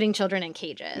is putting children in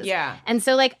cages. Yeah. And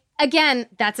so like, again,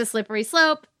 that's a slippery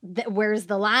slope. Where's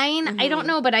the line? Mm-hmm. I don't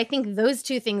know, but I think those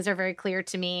two things are very clear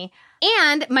to me.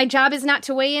 And my job is not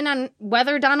to weigh in on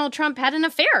whether Donald Trump had an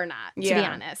affair or not, to be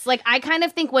honest. Like, I kind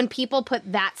of think when people put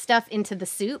that stuff into the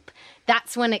soup,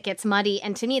 that's when it gets muddy.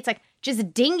 And to me, it's like,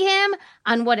 just ding him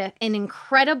on what an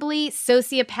incredibly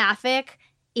sociopathic,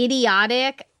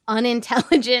 idiotic,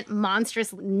 unintelligent,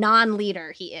 monstrous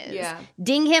non-leader he is. Yeah.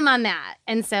 Ding him on that.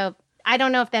 And so I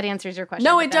don't know if that answers your question.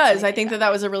 No, it does. I think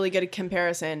that was a really good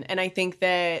comparison. And I think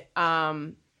that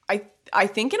I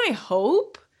think and I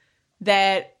hope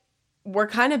that we're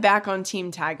kind of back on Team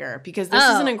Tiger because this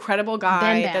is an incredible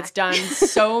guy that's done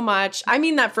so much. I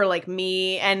mean that for like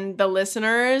me and the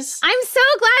listeners. I'm so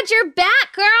glad you're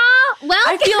back, girl. Welcome.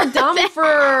 I feel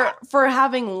dumb for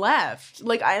having left.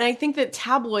 Like, and I think that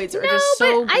tabloids are just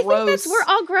so gross. I think that's we're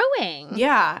all growing.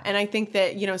 Yeah, and I think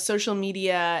that social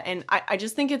media, and I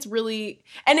just think it's really,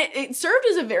 and it served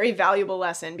as a very valuable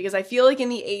lesson because I feel like in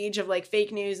the age of like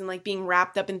fake news and like being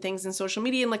wrapped up in things in social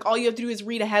media, and like all you have to do is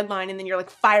read a headline and then you're like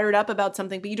fired up about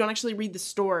something, but you don't actually read the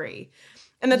story.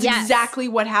 And that's exactly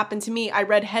what happened to me. I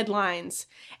read headlines,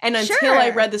 and until I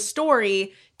read the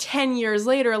story 10 years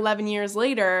later, 11 years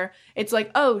later, it's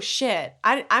like, oh shit,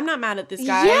 I'm not mad at this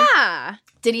guy. Yeah.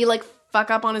 Did he like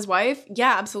fuck up on his wife?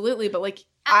 Yeah, absolutely. But like,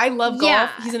 I love golf. Yeah.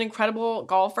 He's an incredible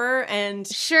golfer, and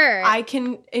I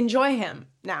can enjoy him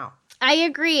now. I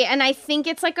agree. And I think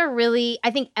it's like I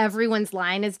think everyone's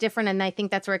line is different. And I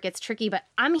think that's where it gets tricky. But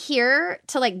I'm here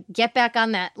to like get back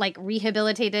on that like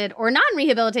rehabilitated or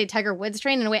non-rehabilitated Tiger Woods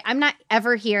train in a way. I'm not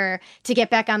ever here to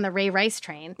get back on the Ray Rice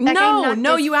train.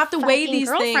 No, you have to weigh these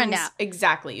things.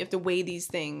 Exactly. You have to weigh these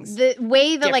things.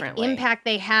 Weigh the like impact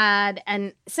they had.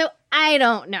 And so I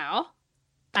don't know.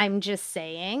 I'm just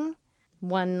saying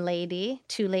one lady,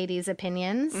 two ladies'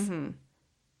 opinions. Mm-hmm.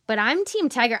 But I'm Team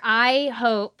Tiger. I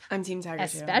hope I'm Team Tiger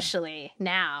especially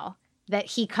now that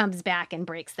he comes back and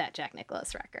breaks that Jack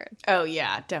Nicklaus record. Oh,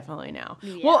 yeah, definitely now.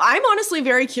 Yeah. Well, I'm honestly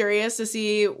very curious to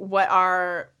see what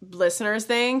our listeners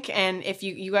think. And if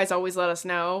you guys always let us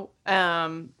know,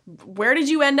 where did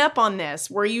you end up on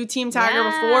this? Were you Team Tiger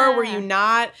before? Were you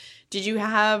not? Did you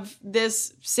have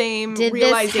this same realization?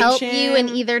 Did this help you in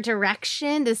either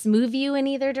direction? This move you in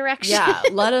either direction? Yeah,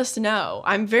 let us know.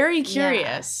 I'm very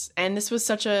curious. Yeah. And this was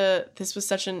such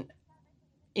an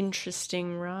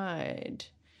interesting ride.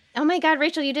 Oh my God,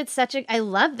 Rachel, you did I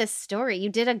love this story. You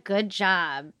did a good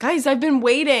job. Guys, I've been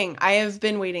waiting. I have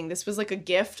been waiting. This was like a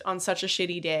gift on such a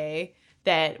shitty day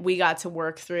that we got to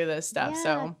work through this stuff. Yeah,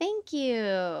 so thank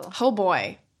you. Oh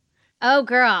boy. Oh,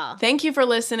 girl. Thank you for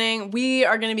listening. We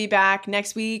are going to be back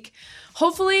next week.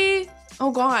 Hopefully, oh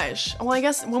gosh. Well, I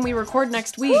guess when we record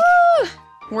next week,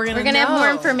 we're going to have more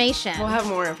information. We'll have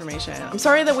more information. I'm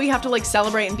sorry that we have to like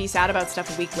celebrate and be sad about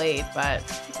stuff a week late, but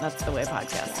that's the way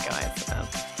podcasts go, I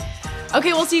suppose.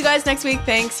 Okay, we'll see you guys next week.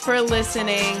 Thanks for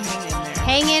listening. Hang in there.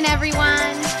 Hang in,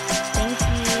 everyone. Thank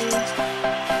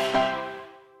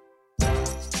you.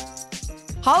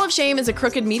 Hall of Shame is a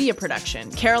Crooked Media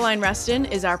production. Caroline Reston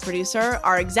is our producer.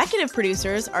 Our executive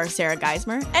producers are Sarah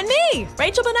Geismer and me,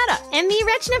 Rachel Bonetta. And me,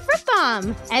 Rachna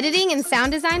Fruchtbaum. Editing and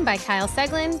sound design by Kyle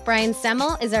Seglin. Brian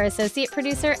Semmel is our associate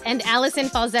producer, and Allison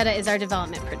Falzetta is our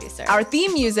development producer. Our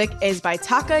theme music is by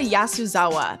Taka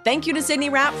Yasuzawa. Thank you to Sydney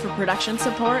Rapp for production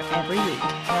support every week.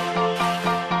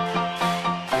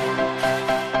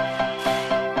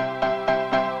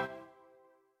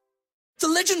 The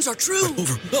legends are true.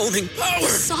 Overwhelming power! The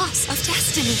sauce of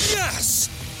destiny. Yes!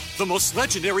 The most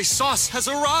legendary sauce has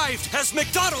arrived as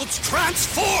McDonald's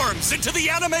transforms into the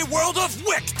anime world of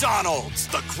WickDonald's.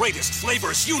 The greatest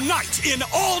flavors unite in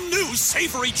all new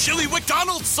savory chili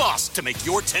McDonald's sauce to make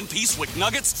your 10-piece Wick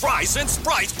Nuggets, fries, and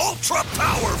Sprite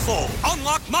ultra-powerful.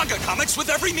 Unlock manga comics with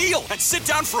every meal and sit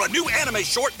down for a new anime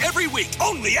short every week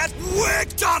only at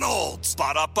WickDonald's.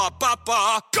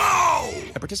 Ba-da-ba-ba-ba, go!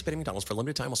 At participating McDonald's for a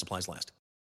limited time while supplies last.